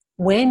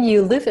 when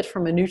you live it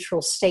from a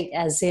neutral state,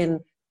 as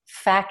in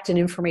fact and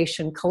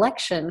information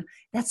collection,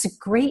 that's a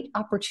great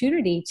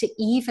opportunity to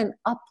even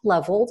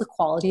up-level the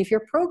quality of your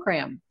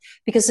program.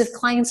 Because if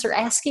clients are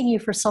asking you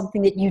for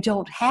something that you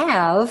don't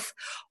have,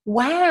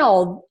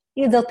 wow,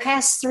 the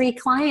past 3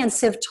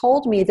 clients have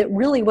told me that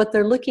really what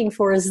they're looking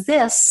for is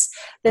this,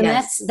 then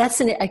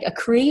that's a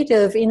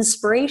creative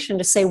inspiration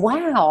to say,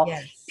 wow,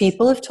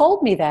 people have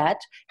told me that.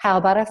 How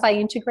about if I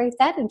integrate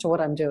that into what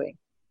I'm doing?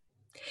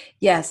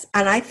 Yes,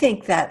 and I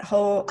think that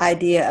whole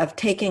idea of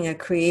taking a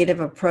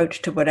creative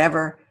approach to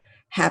whatever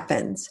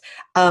happens.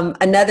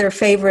 Another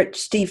favorite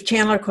Steve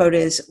Chandler quote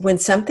is, when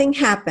something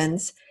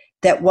happens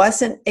that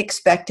wasn't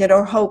expected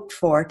or hoped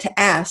for, to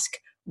ask,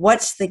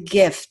 what's the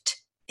gift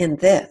in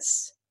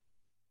this?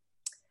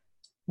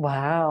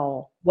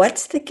 Wow.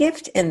 What's the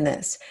gift in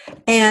this?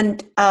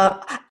 And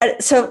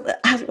so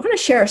I want to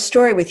share a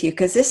story with you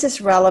because this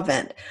is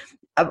relevant.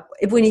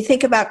 When you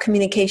think about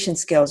communication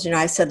skills,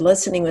 I said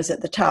listening was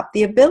at the top.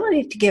 The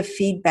ability to give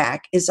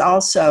feedback is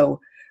also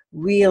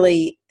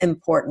really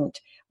important,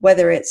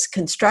 whether it's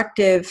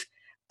constructive,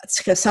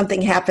 because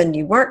something happened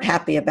you weren't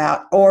happy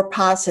about, or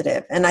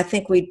positive. And I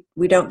think we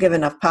don't give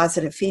enough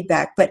positive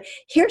feedback. But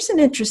here's an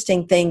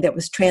interesting thing that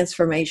was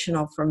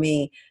transformational for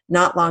me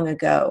not long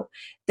ago.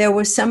 There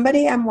was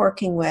somebody I'm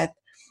working with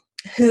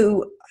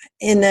who,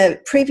 in a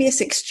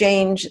previous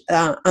exchange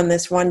on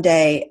this one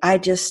day, I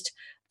just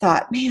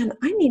thought, man,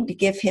 I need to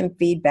give him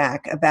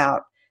feedback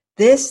about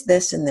this,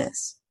 this, and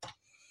this.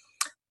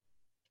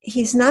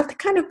 He's not the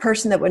kind of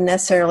person that would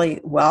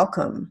necessarily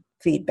welcome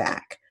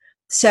feedback.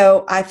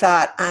 So I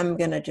thought, I'm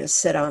going to just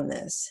sit on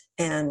this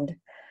and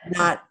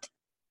not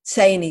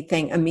say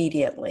anything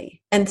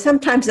immediately. And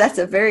sometimes that's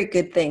a very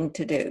good thing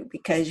to do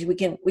because we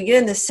get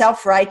in this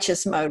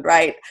self-righteous mode,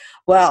 right?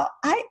 Well,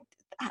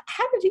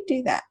 how did he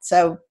do that?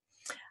 So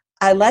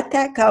I let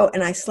that go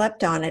and I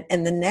slept on it.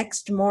 And the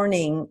next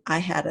morning I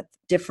had a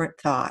different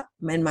thought.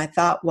 And my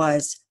thought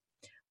was,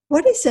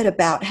 what is it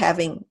about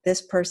having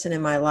this person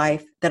in my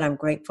life that I'm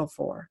grateful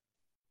for?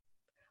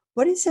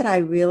 What is it I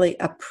really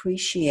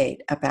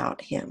appreciate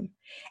about him?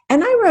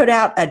 And I wrote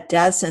out a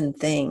dozen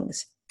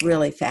things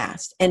really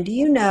fast. And do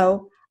you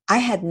know, I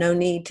had no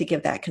need to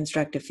give that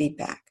constructive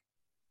feedback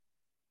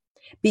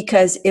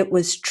because it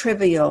was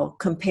trivial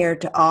compared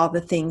to all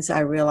the things I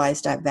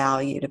realized I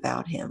valued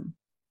about him.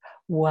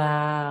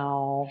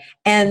 Wow.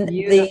 And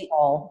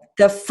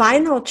the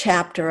final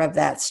chapter of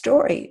that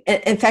story,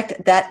 in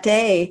fact, that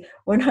day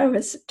when I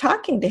was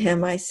talking to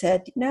him, I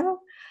said,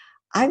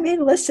 I made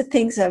a list of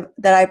things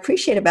that I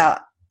appreciate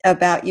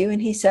about you. And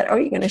he said,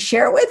 are you going to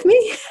share it with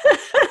me?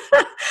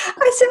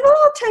 I said, well,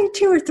 I'll tell you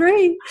 2 or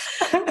 3.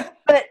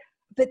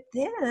 But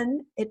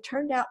then it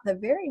turned out the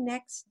very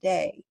next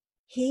day,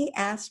 he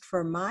asked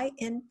for my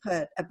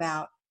input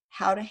about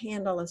how to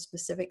handle a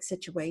specific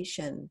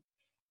situation.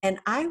 And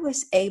I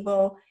was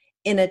able,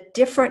 in a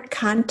different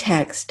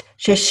context,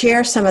 to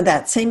share some of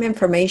that same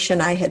information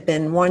I had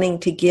been wanting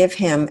to give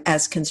him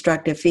as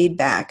constructive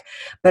feedback.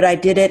 But I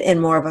did it in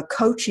more of a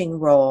coaching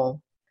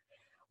role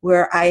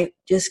where I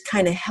just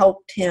kind of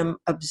helped him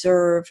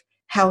observe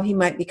how he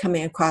might be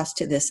coming across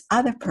to this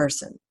other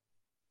person.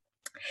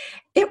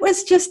 It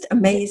was just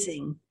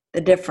amazing, the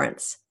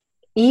difference.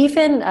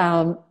 Even,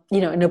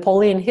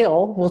 Napoleon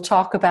Hill will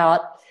talk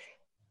about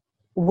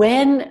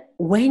when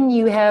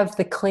you have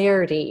the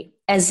clarity,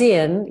 as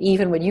in,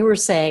 even what you were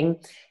saying,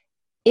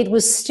 it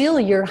was still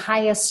your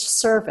highest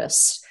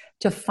service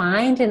to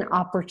find an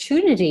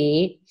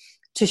opportunity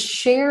to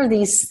share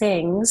these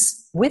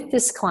things with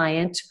this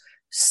client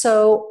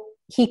so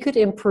he could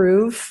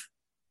improve,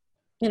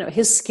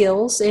 his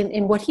skills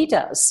in what he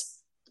does.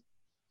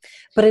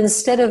 But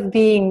instead of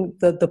being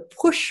the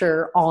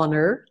pusher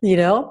oner,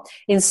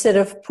 instead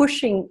of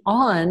pushing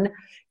on,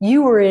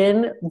 you were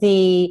in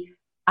the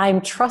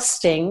I'm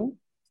trusting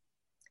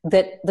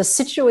that the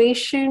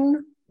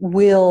situation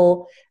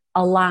will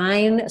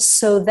align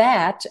so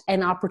that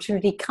an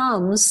opportunity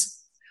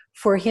comes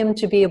for him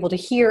to be able to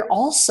hear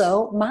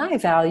also my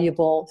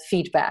valuable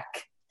feedback.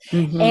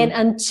 Mm-hmm. And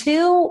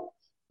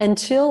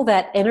until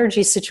that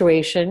energy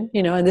situation,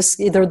 and this,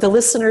 either the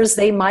listeners,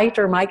 they might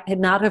or might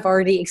not have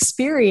already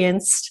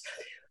experienced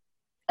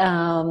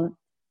what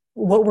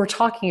we're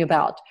talking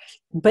about.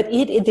 But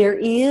there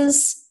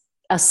is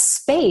a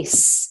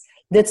space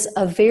that's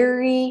a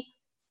very,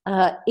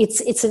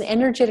 it's an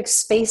energetic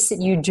space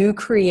that you do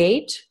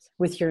create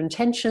with your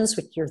intentions,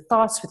 with your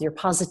thoughts, with your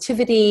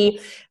positivity,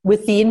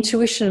 with the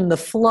intuition and the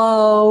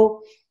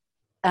flow,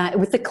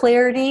 with the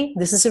clarity.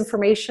 This is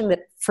information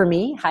that, for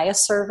me,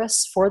 highest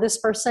service for this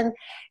person.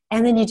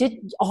 And then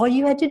all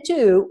you had to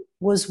do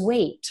was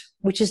wait,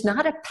 which is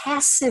not a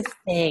passive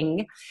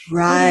thing.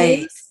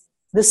 Right.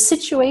 The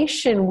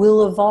situation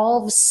will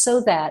evolve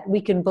so that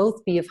we can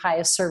both be of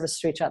highest service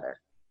to each other.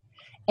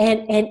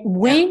 And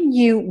when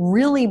you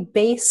really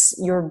base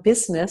your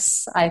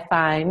business, I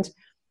find,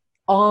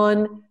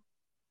 on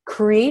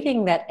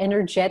creating that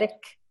energetic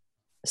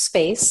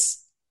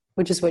space,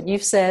 which is what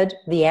you've said,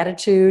 the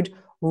attitude,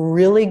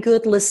 really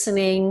good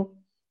listening,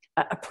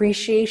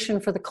 appreciation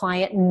for the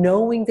client,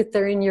 knowing that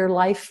they're in your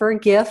life for a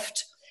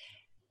gift,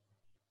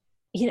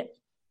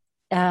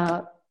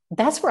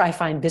 that's where I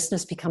find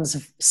business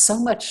becomes so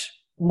much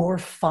more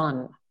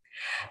fun.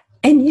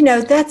 And,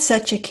 that's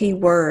such a key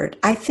word.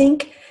 I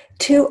think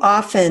too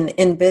often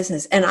in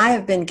business, and I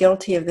have been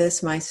guilty of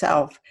this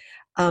myself,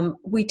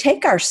 we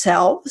take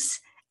ourselves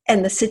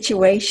and the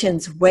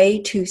situations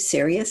way too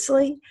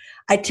seriously.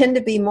 I tend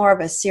to be more of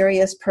a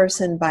serious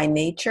person by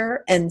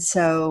nature, and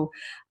so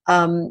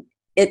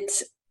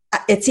it's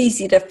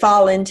easy to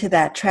fall into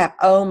that trap.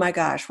 Oh my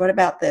gosh, what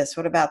about this?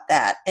 What about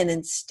that? And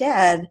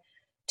instead,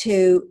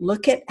 to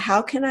look at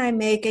how can I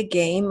make a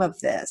game of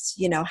this?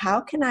 How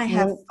can I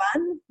have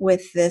fun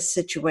with this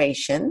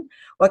situation?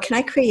 What can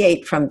I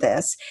create from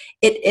this?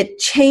 It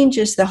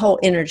changes the whole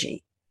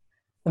energy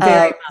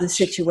of the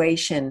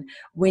situation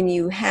when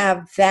you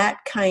have that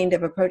kind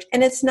of approach.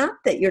 And it's not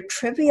that you're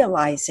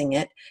trivializing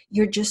it,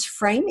 you're just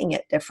framing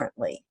it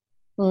differently.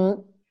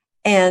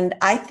 And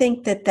I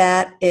think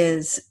that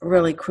is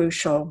really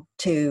crucial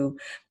to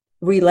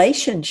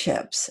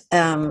relationships,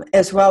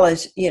 as well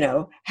as,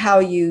 how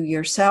you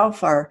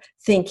yourself are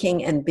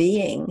thinking and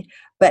being,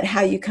 but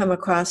how you come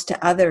across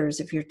to others.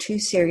 If you're too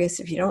serious,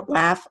 if you don't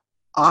laugh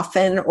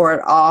often or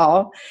at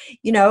all,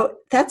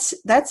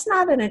 that's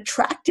not an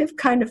attractive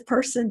kind of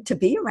person to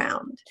be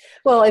around.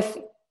 Well,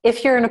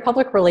 if you're in a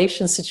public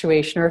relations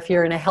situation, or if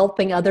you're in a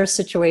helping others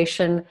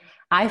situation,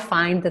 I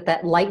find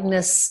that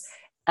lightness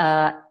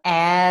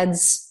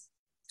adds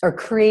or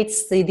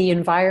creates the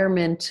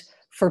environment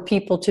for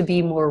people to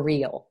be more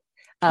real.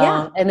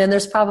 And then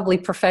there's probably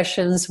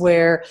professions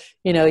where,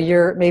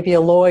 you're maybe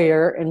a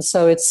lawyer. And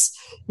so it's,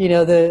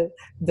 the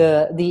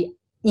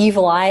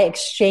evil eye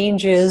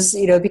exchanges,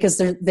 because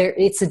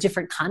it's a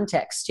different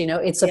context,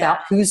 it's about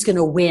who's going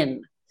to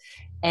win.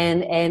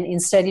 And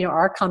instead,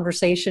 our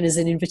conversation is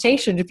an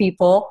invitation to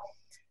people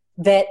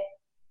that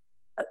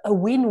a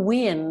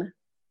win-win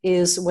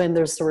is when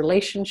there's the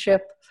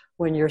relationship,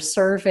 when you're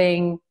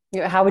serving.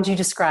 How would you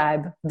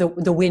describe the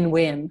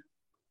win-win?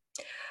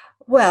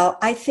 Well,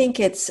 I think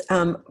it's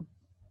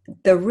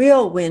the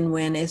real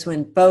win-win is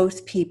when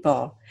both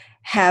people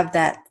have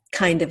that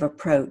kind of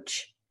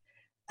approach.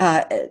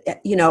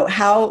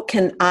 How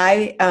can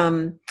I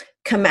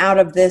come out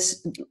of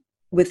this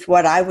with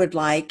what I would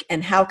like,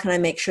 and how can I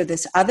make sure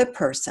this other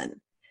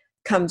person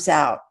comes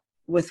out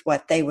with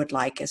what they would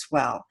like as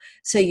well?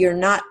 So you're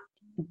not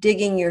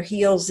digging your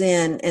heels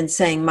in and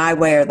saying my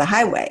way or the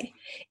highway.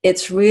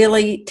 It's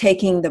really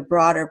taking the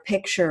broader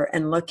picture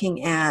and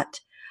looking at,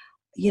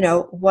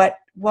 what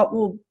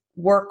will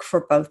work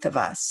for both of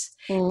us.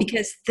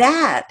 Because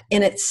that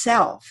in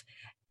itself,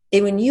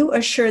 when you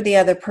assure the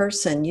other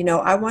person,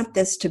 I want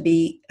this to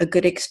be a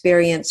good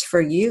experience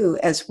for you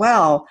as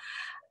well,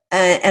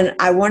 and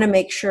I want to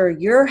make sure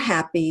you're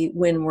happy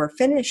when we're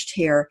finished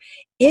here,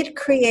 it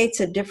creates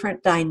a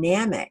different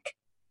dynamic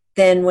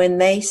than when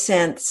they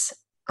sense,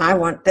 I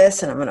want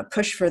this and I'm going to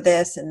push for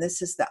this, and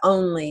this is the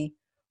only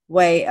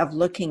way of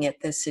looking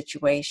at this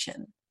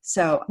situation.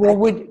 So I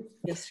think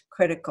it's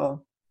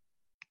critical.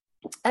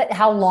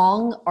 How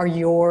long are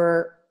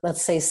your,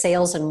 let's say,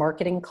 sales and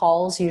marketing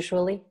calls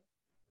usually?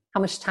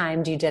 How much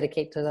time do you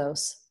dedicate to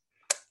those?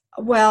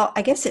 Well,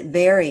 I guess it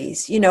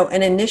varies.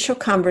 An initial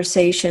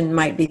conversation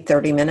might be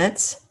 30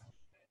 minutes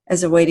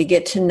as a way to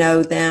get to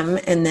know them,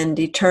 and then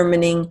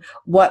determining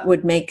what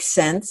would make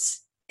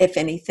sense, if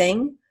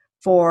anything,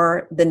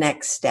 for the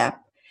next step.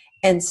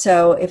 And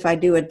so if I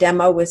do a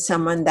demo with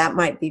someone, that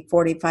might be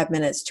 45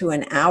 minutes to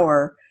an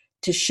hour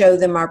to show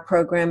them our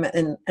program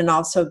and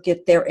also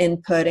get their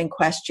input and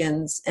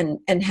questions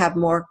and have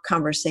more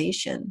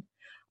conversation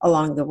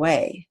along the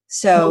way.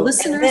 So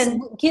listeners,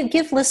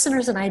 give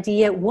listeners an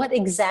idea. What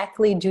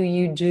exactly do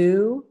you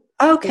do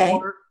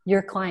for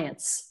your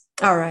clients?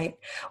 All right.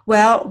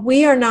 Well,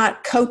 we are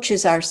not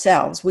coaches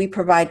ourselves. We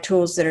provide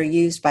tools that are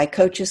used by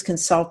coaches,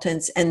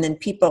 consultants, and then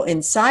people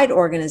inside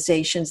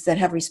organizations that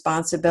have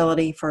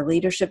responsibility for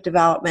leadership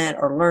development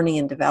or learning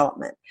and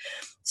development.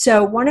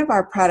 So one of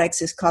our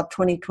products is called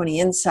 2020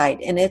 Insight,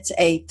 and it's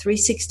a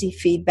 360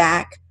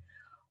 feedback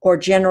or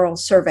general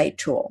survey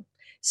tool.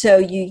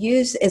 So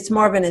it's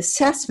more of an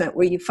assessment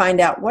where you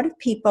find out, what do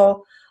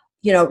people,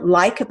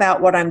 like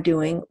about what I'm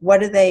doing? What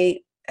do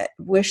they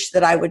wish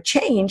that I would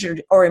change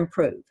or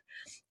improve?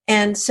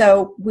 And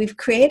so we've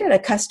created a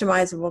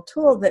customizable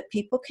tool that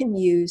people can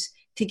use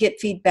to get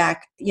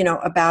feedback,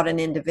 about an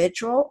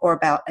individual or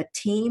about a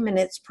team and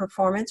its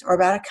performance or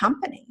about a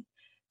company.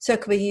 So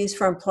it could be used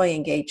for employee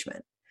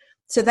engagement.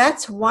 So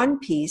that's one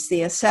piece,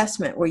 the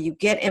assessment, where you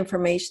get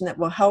information that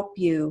will help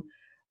you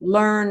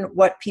learn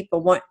what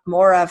people want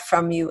more of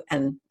from you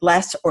and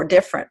less or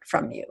different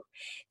from you.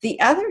 The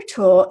other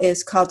tool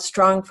is called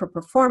Strong for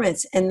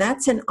Performance, and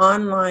that's an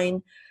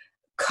online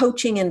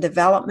coaching and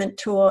development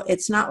tool.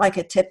 It's not like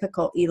a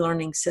typical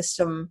e-learning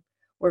system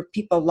where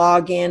people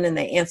log in and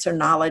they answer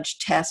knowledge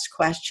test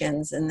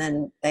questions and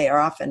then they are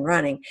off and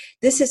running.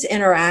 This is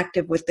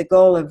interactive with the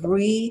goal of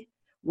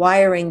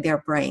rewiring their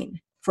brain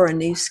for a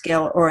new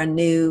skill or a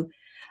new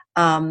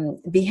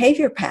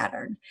behavior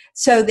pattern,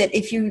 so that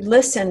if you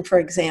listen, for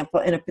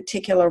example, in a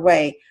particular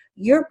way,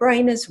 your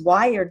brain is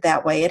wired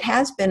that way. It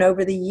has been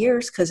over the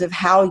years because of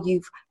how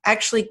you've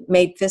actually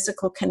made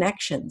physical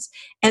connections.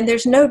 And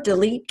there's no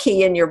delete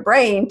key in your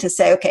brain to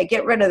say, okay,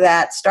 get rid of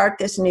that, start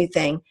this new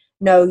thing.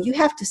 No, you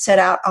have to set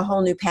out a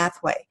whole new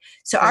pathway.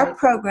 So our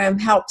program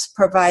helps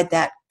provide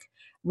that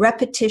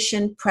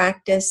repetition,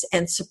 practice,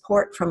 and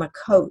support from a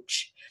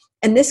coach.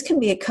 And this can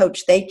be a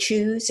coach they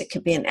choose. It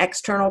could be an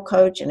external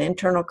coach, an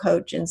internal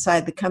coach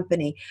inside the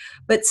company,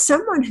 but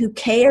someone who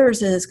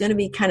cares and is going to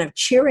be kind of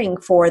cheering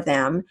for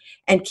them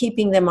and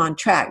keeping them on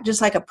track,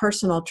 just like a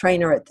personal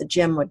trainer at the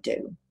gym would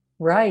do.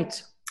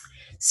 Right.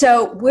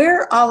 So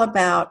we're all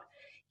about,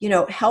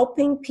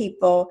 helping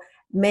people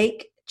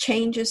make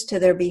changes to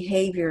their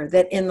behavior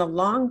that in the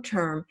long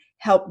term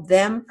help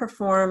them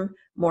perform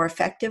more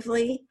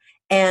effectively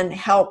and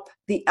help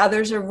the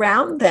others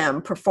around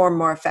them perform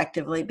more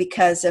effectively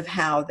because of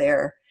how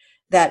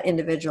that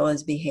individual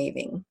is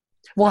behaving.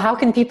 Well, how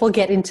can people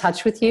get in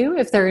touch with you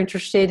if they're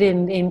interested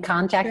in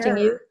contacting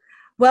you?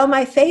 Well,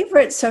 my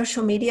favorite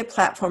social media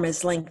platform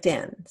is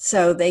LinkedIn.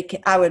 So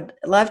I would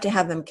love to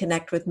have them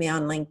connect with me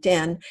on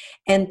LinkedIn.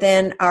 And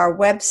then our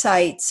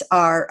websites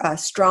are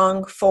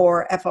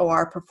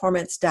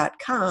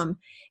strong4forperformance.com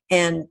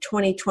and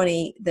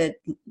 2020, the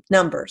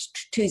numbers,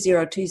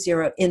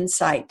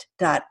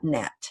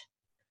 2020insight.net.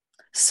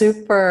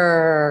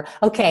 Super.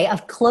 Okay, a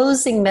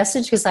closing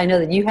message, because I know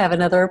that you have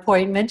another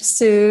appointment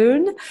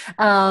soon.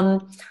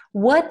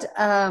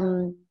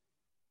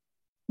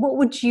 What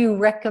would you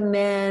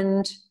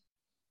recommend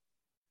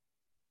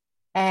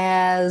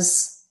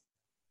as,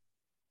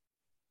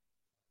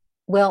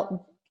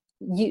 well,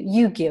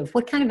 you give?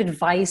 What kind of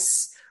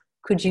advice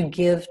could you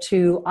give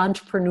to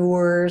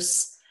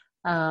entrepreneurs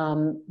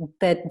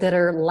that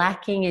are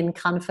lacking in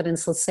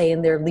confidence, let's say,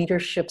 in their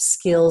leadership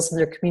skills and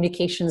their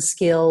communication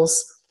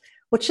skills?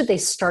 What should they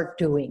start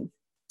doing?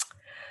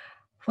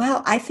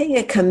 Well, I think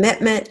a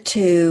commitment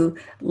to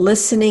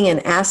listening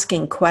and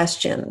asking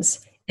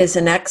questions is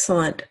an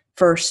excellent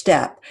first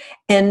step.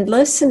 And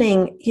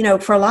listening,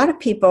 for a lot of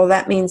people,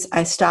 that means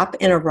I stop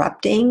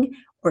interrupting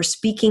or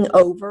speaking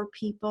over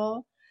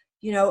people,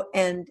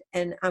 and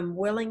I'm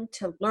willing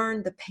to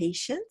learn the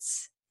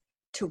patience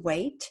to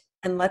wait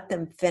and let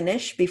them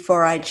finish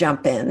before I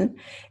jump in,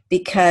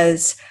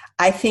 because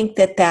I think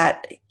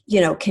that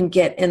can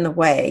get in the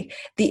way.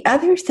 The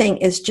other thing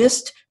is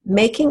just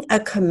making a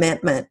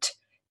commitment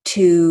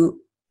to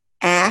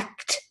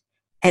act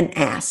and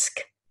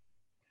ask.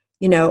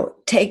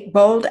 Take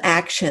bold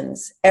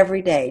actions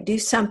every day. Do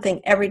something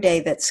every day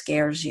that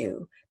scares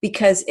you,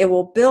 because it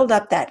will build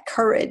up that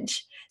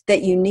courage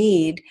that you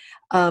need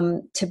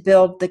to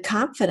build the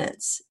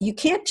confidence. You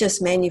can't just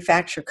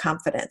manufacture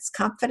confidence.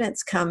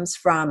 Confidence comes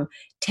from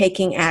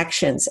taking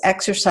actions,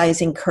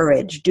 exercising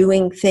courage,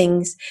 doing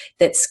things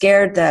that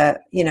scared the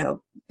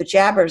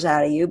jabbers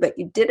out of you, but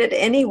you did it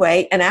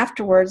anyway. And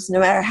afterwards, no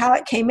matter how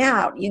it came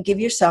out, you give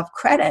yourself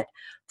credit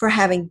for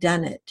having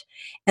done it.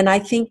 And I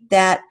think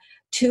that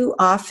too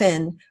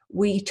often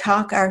we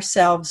talk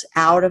ourselves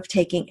out of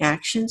taking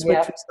actions, which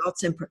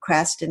results in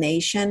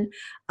procrastination,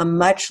 a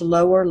much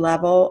lower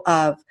level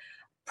of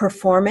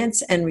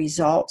performance and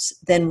results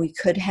than we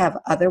could have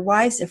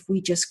otherwise if we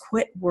just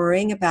quit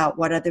worrying about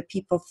what other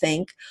people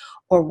think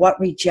or what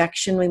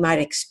rejection we might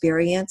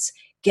experience.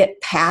 Get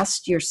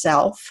past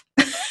yourself.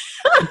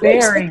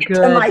 Very good.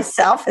 To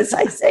myself as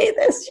I say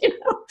this,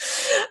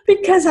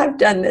 because I've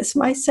done this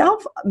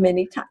myself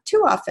many times,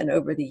 too often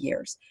over the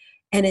years.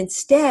 And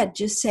instead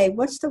just say,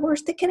 what's the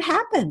worst that can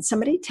happen?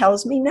 Somebody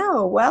tells me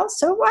no. Well,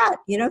 so what?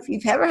 If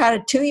you've ever had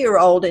a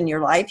 2-year-old in your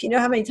life, you know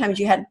how many times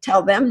you had to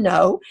tell them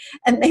no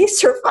and they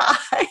survived.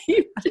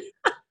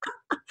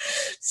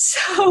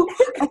 So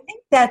I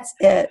think that's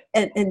it.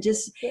 And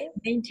just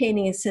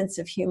maintaining a sense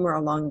of humor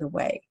along the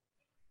way.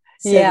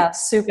 So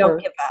super.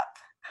 Don't give up.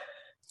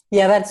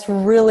 Yeah, that's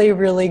really,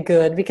 really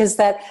good, because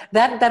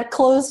that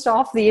closed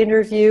off the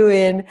interview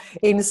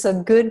in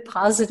some good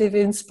positive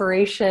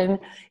inspiration.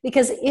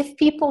 Because if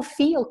people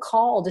feel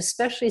called,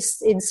 especially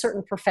in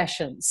certain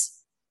professions,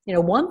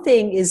 one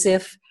thing is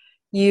if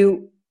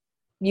you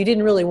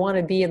didn't really want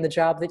to be in the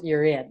job that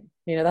you're in.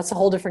 That's a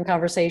whole different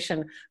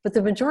conversation. But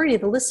the majority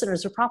of the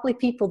listeners are probably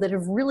people that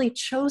have really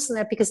chosen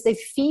that because they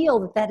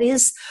feel that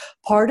is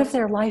part of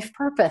their life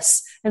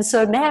purpose. And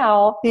so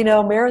now,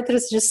 Meredith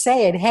is just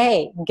saying,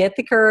 hey, get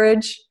the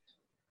courage,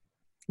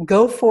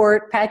 go for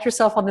it, pat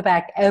yourself on the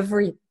back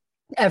every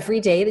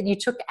day that you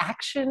took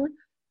action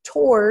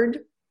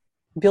toward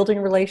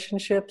building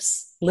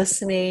relationships,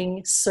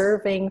 listening,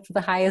 serving for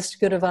the highest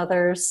good of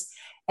others.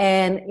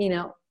 And,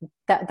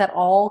 that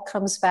all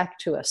comes back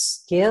to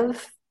us.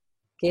 Give.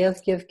 And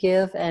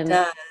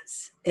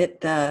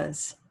It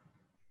does.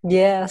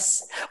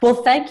 Yes. Well,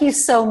 thank you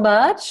so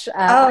much.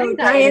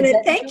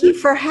 Diana, thank you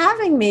for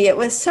having me. It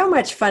was so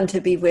much fun to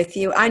be with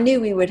you. I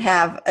knew we would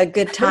have a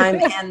good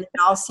time and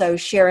also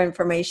share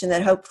information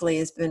that hopefully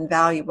has been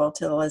valuable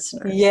to the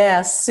listeners.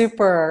 Yes,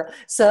 super.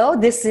 So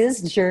this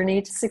is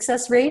Journey to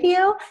Success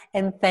Radio,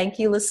 and thank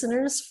you,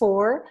 listeners,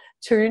 for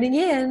tuning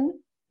in.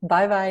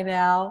 Bye-bye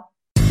now.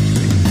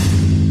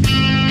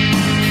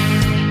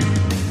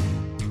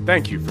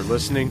 Thank you for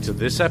listening to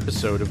this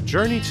episode of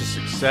Journey to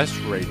Success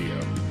Radio.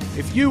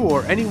 If you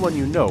or anyone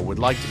you know would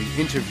like to be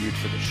interviewed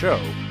for the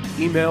show,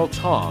 email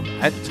Tom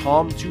at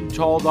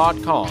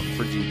tomtootall.com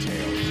for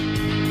details.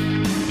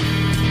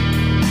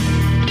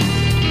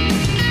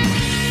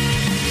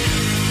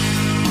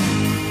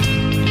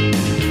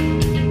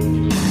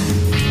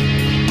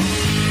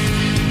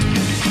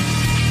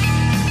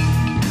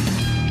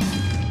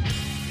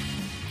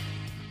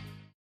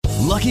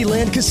 Lucky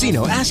Land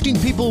Casino,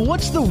 asking people,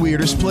 what's the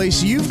weirdest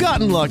place you've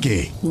gotten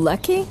lucky?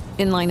 Lucky?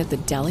 In line at the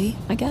deli,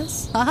 I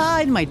guess?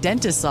 Aha, in my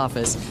dentist's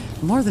office.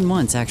 More than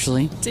once,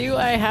 actually. Do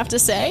I have to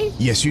say?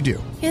 Yes, you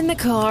do. In the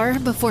car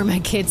before my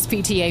kids'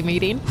 PTA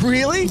meeting.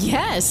 Really?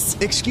 Yes.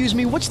 Excuse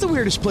me, what's the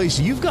weirdest place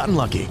you've gotten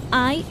lucky?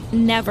 I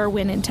never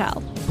win and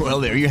tell.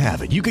 Well, there you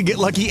have it. You can get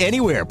lucky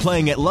anywhere,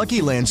 playing at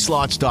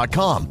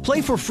LuckyLandSlots.com.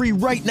 Play for free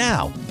right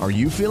now. Are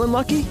you feeling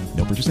lucky?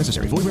 No purchase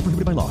necessary. Void where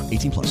prohibited by law.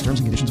 18+. Terms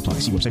and conditions apply.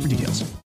 See website for details.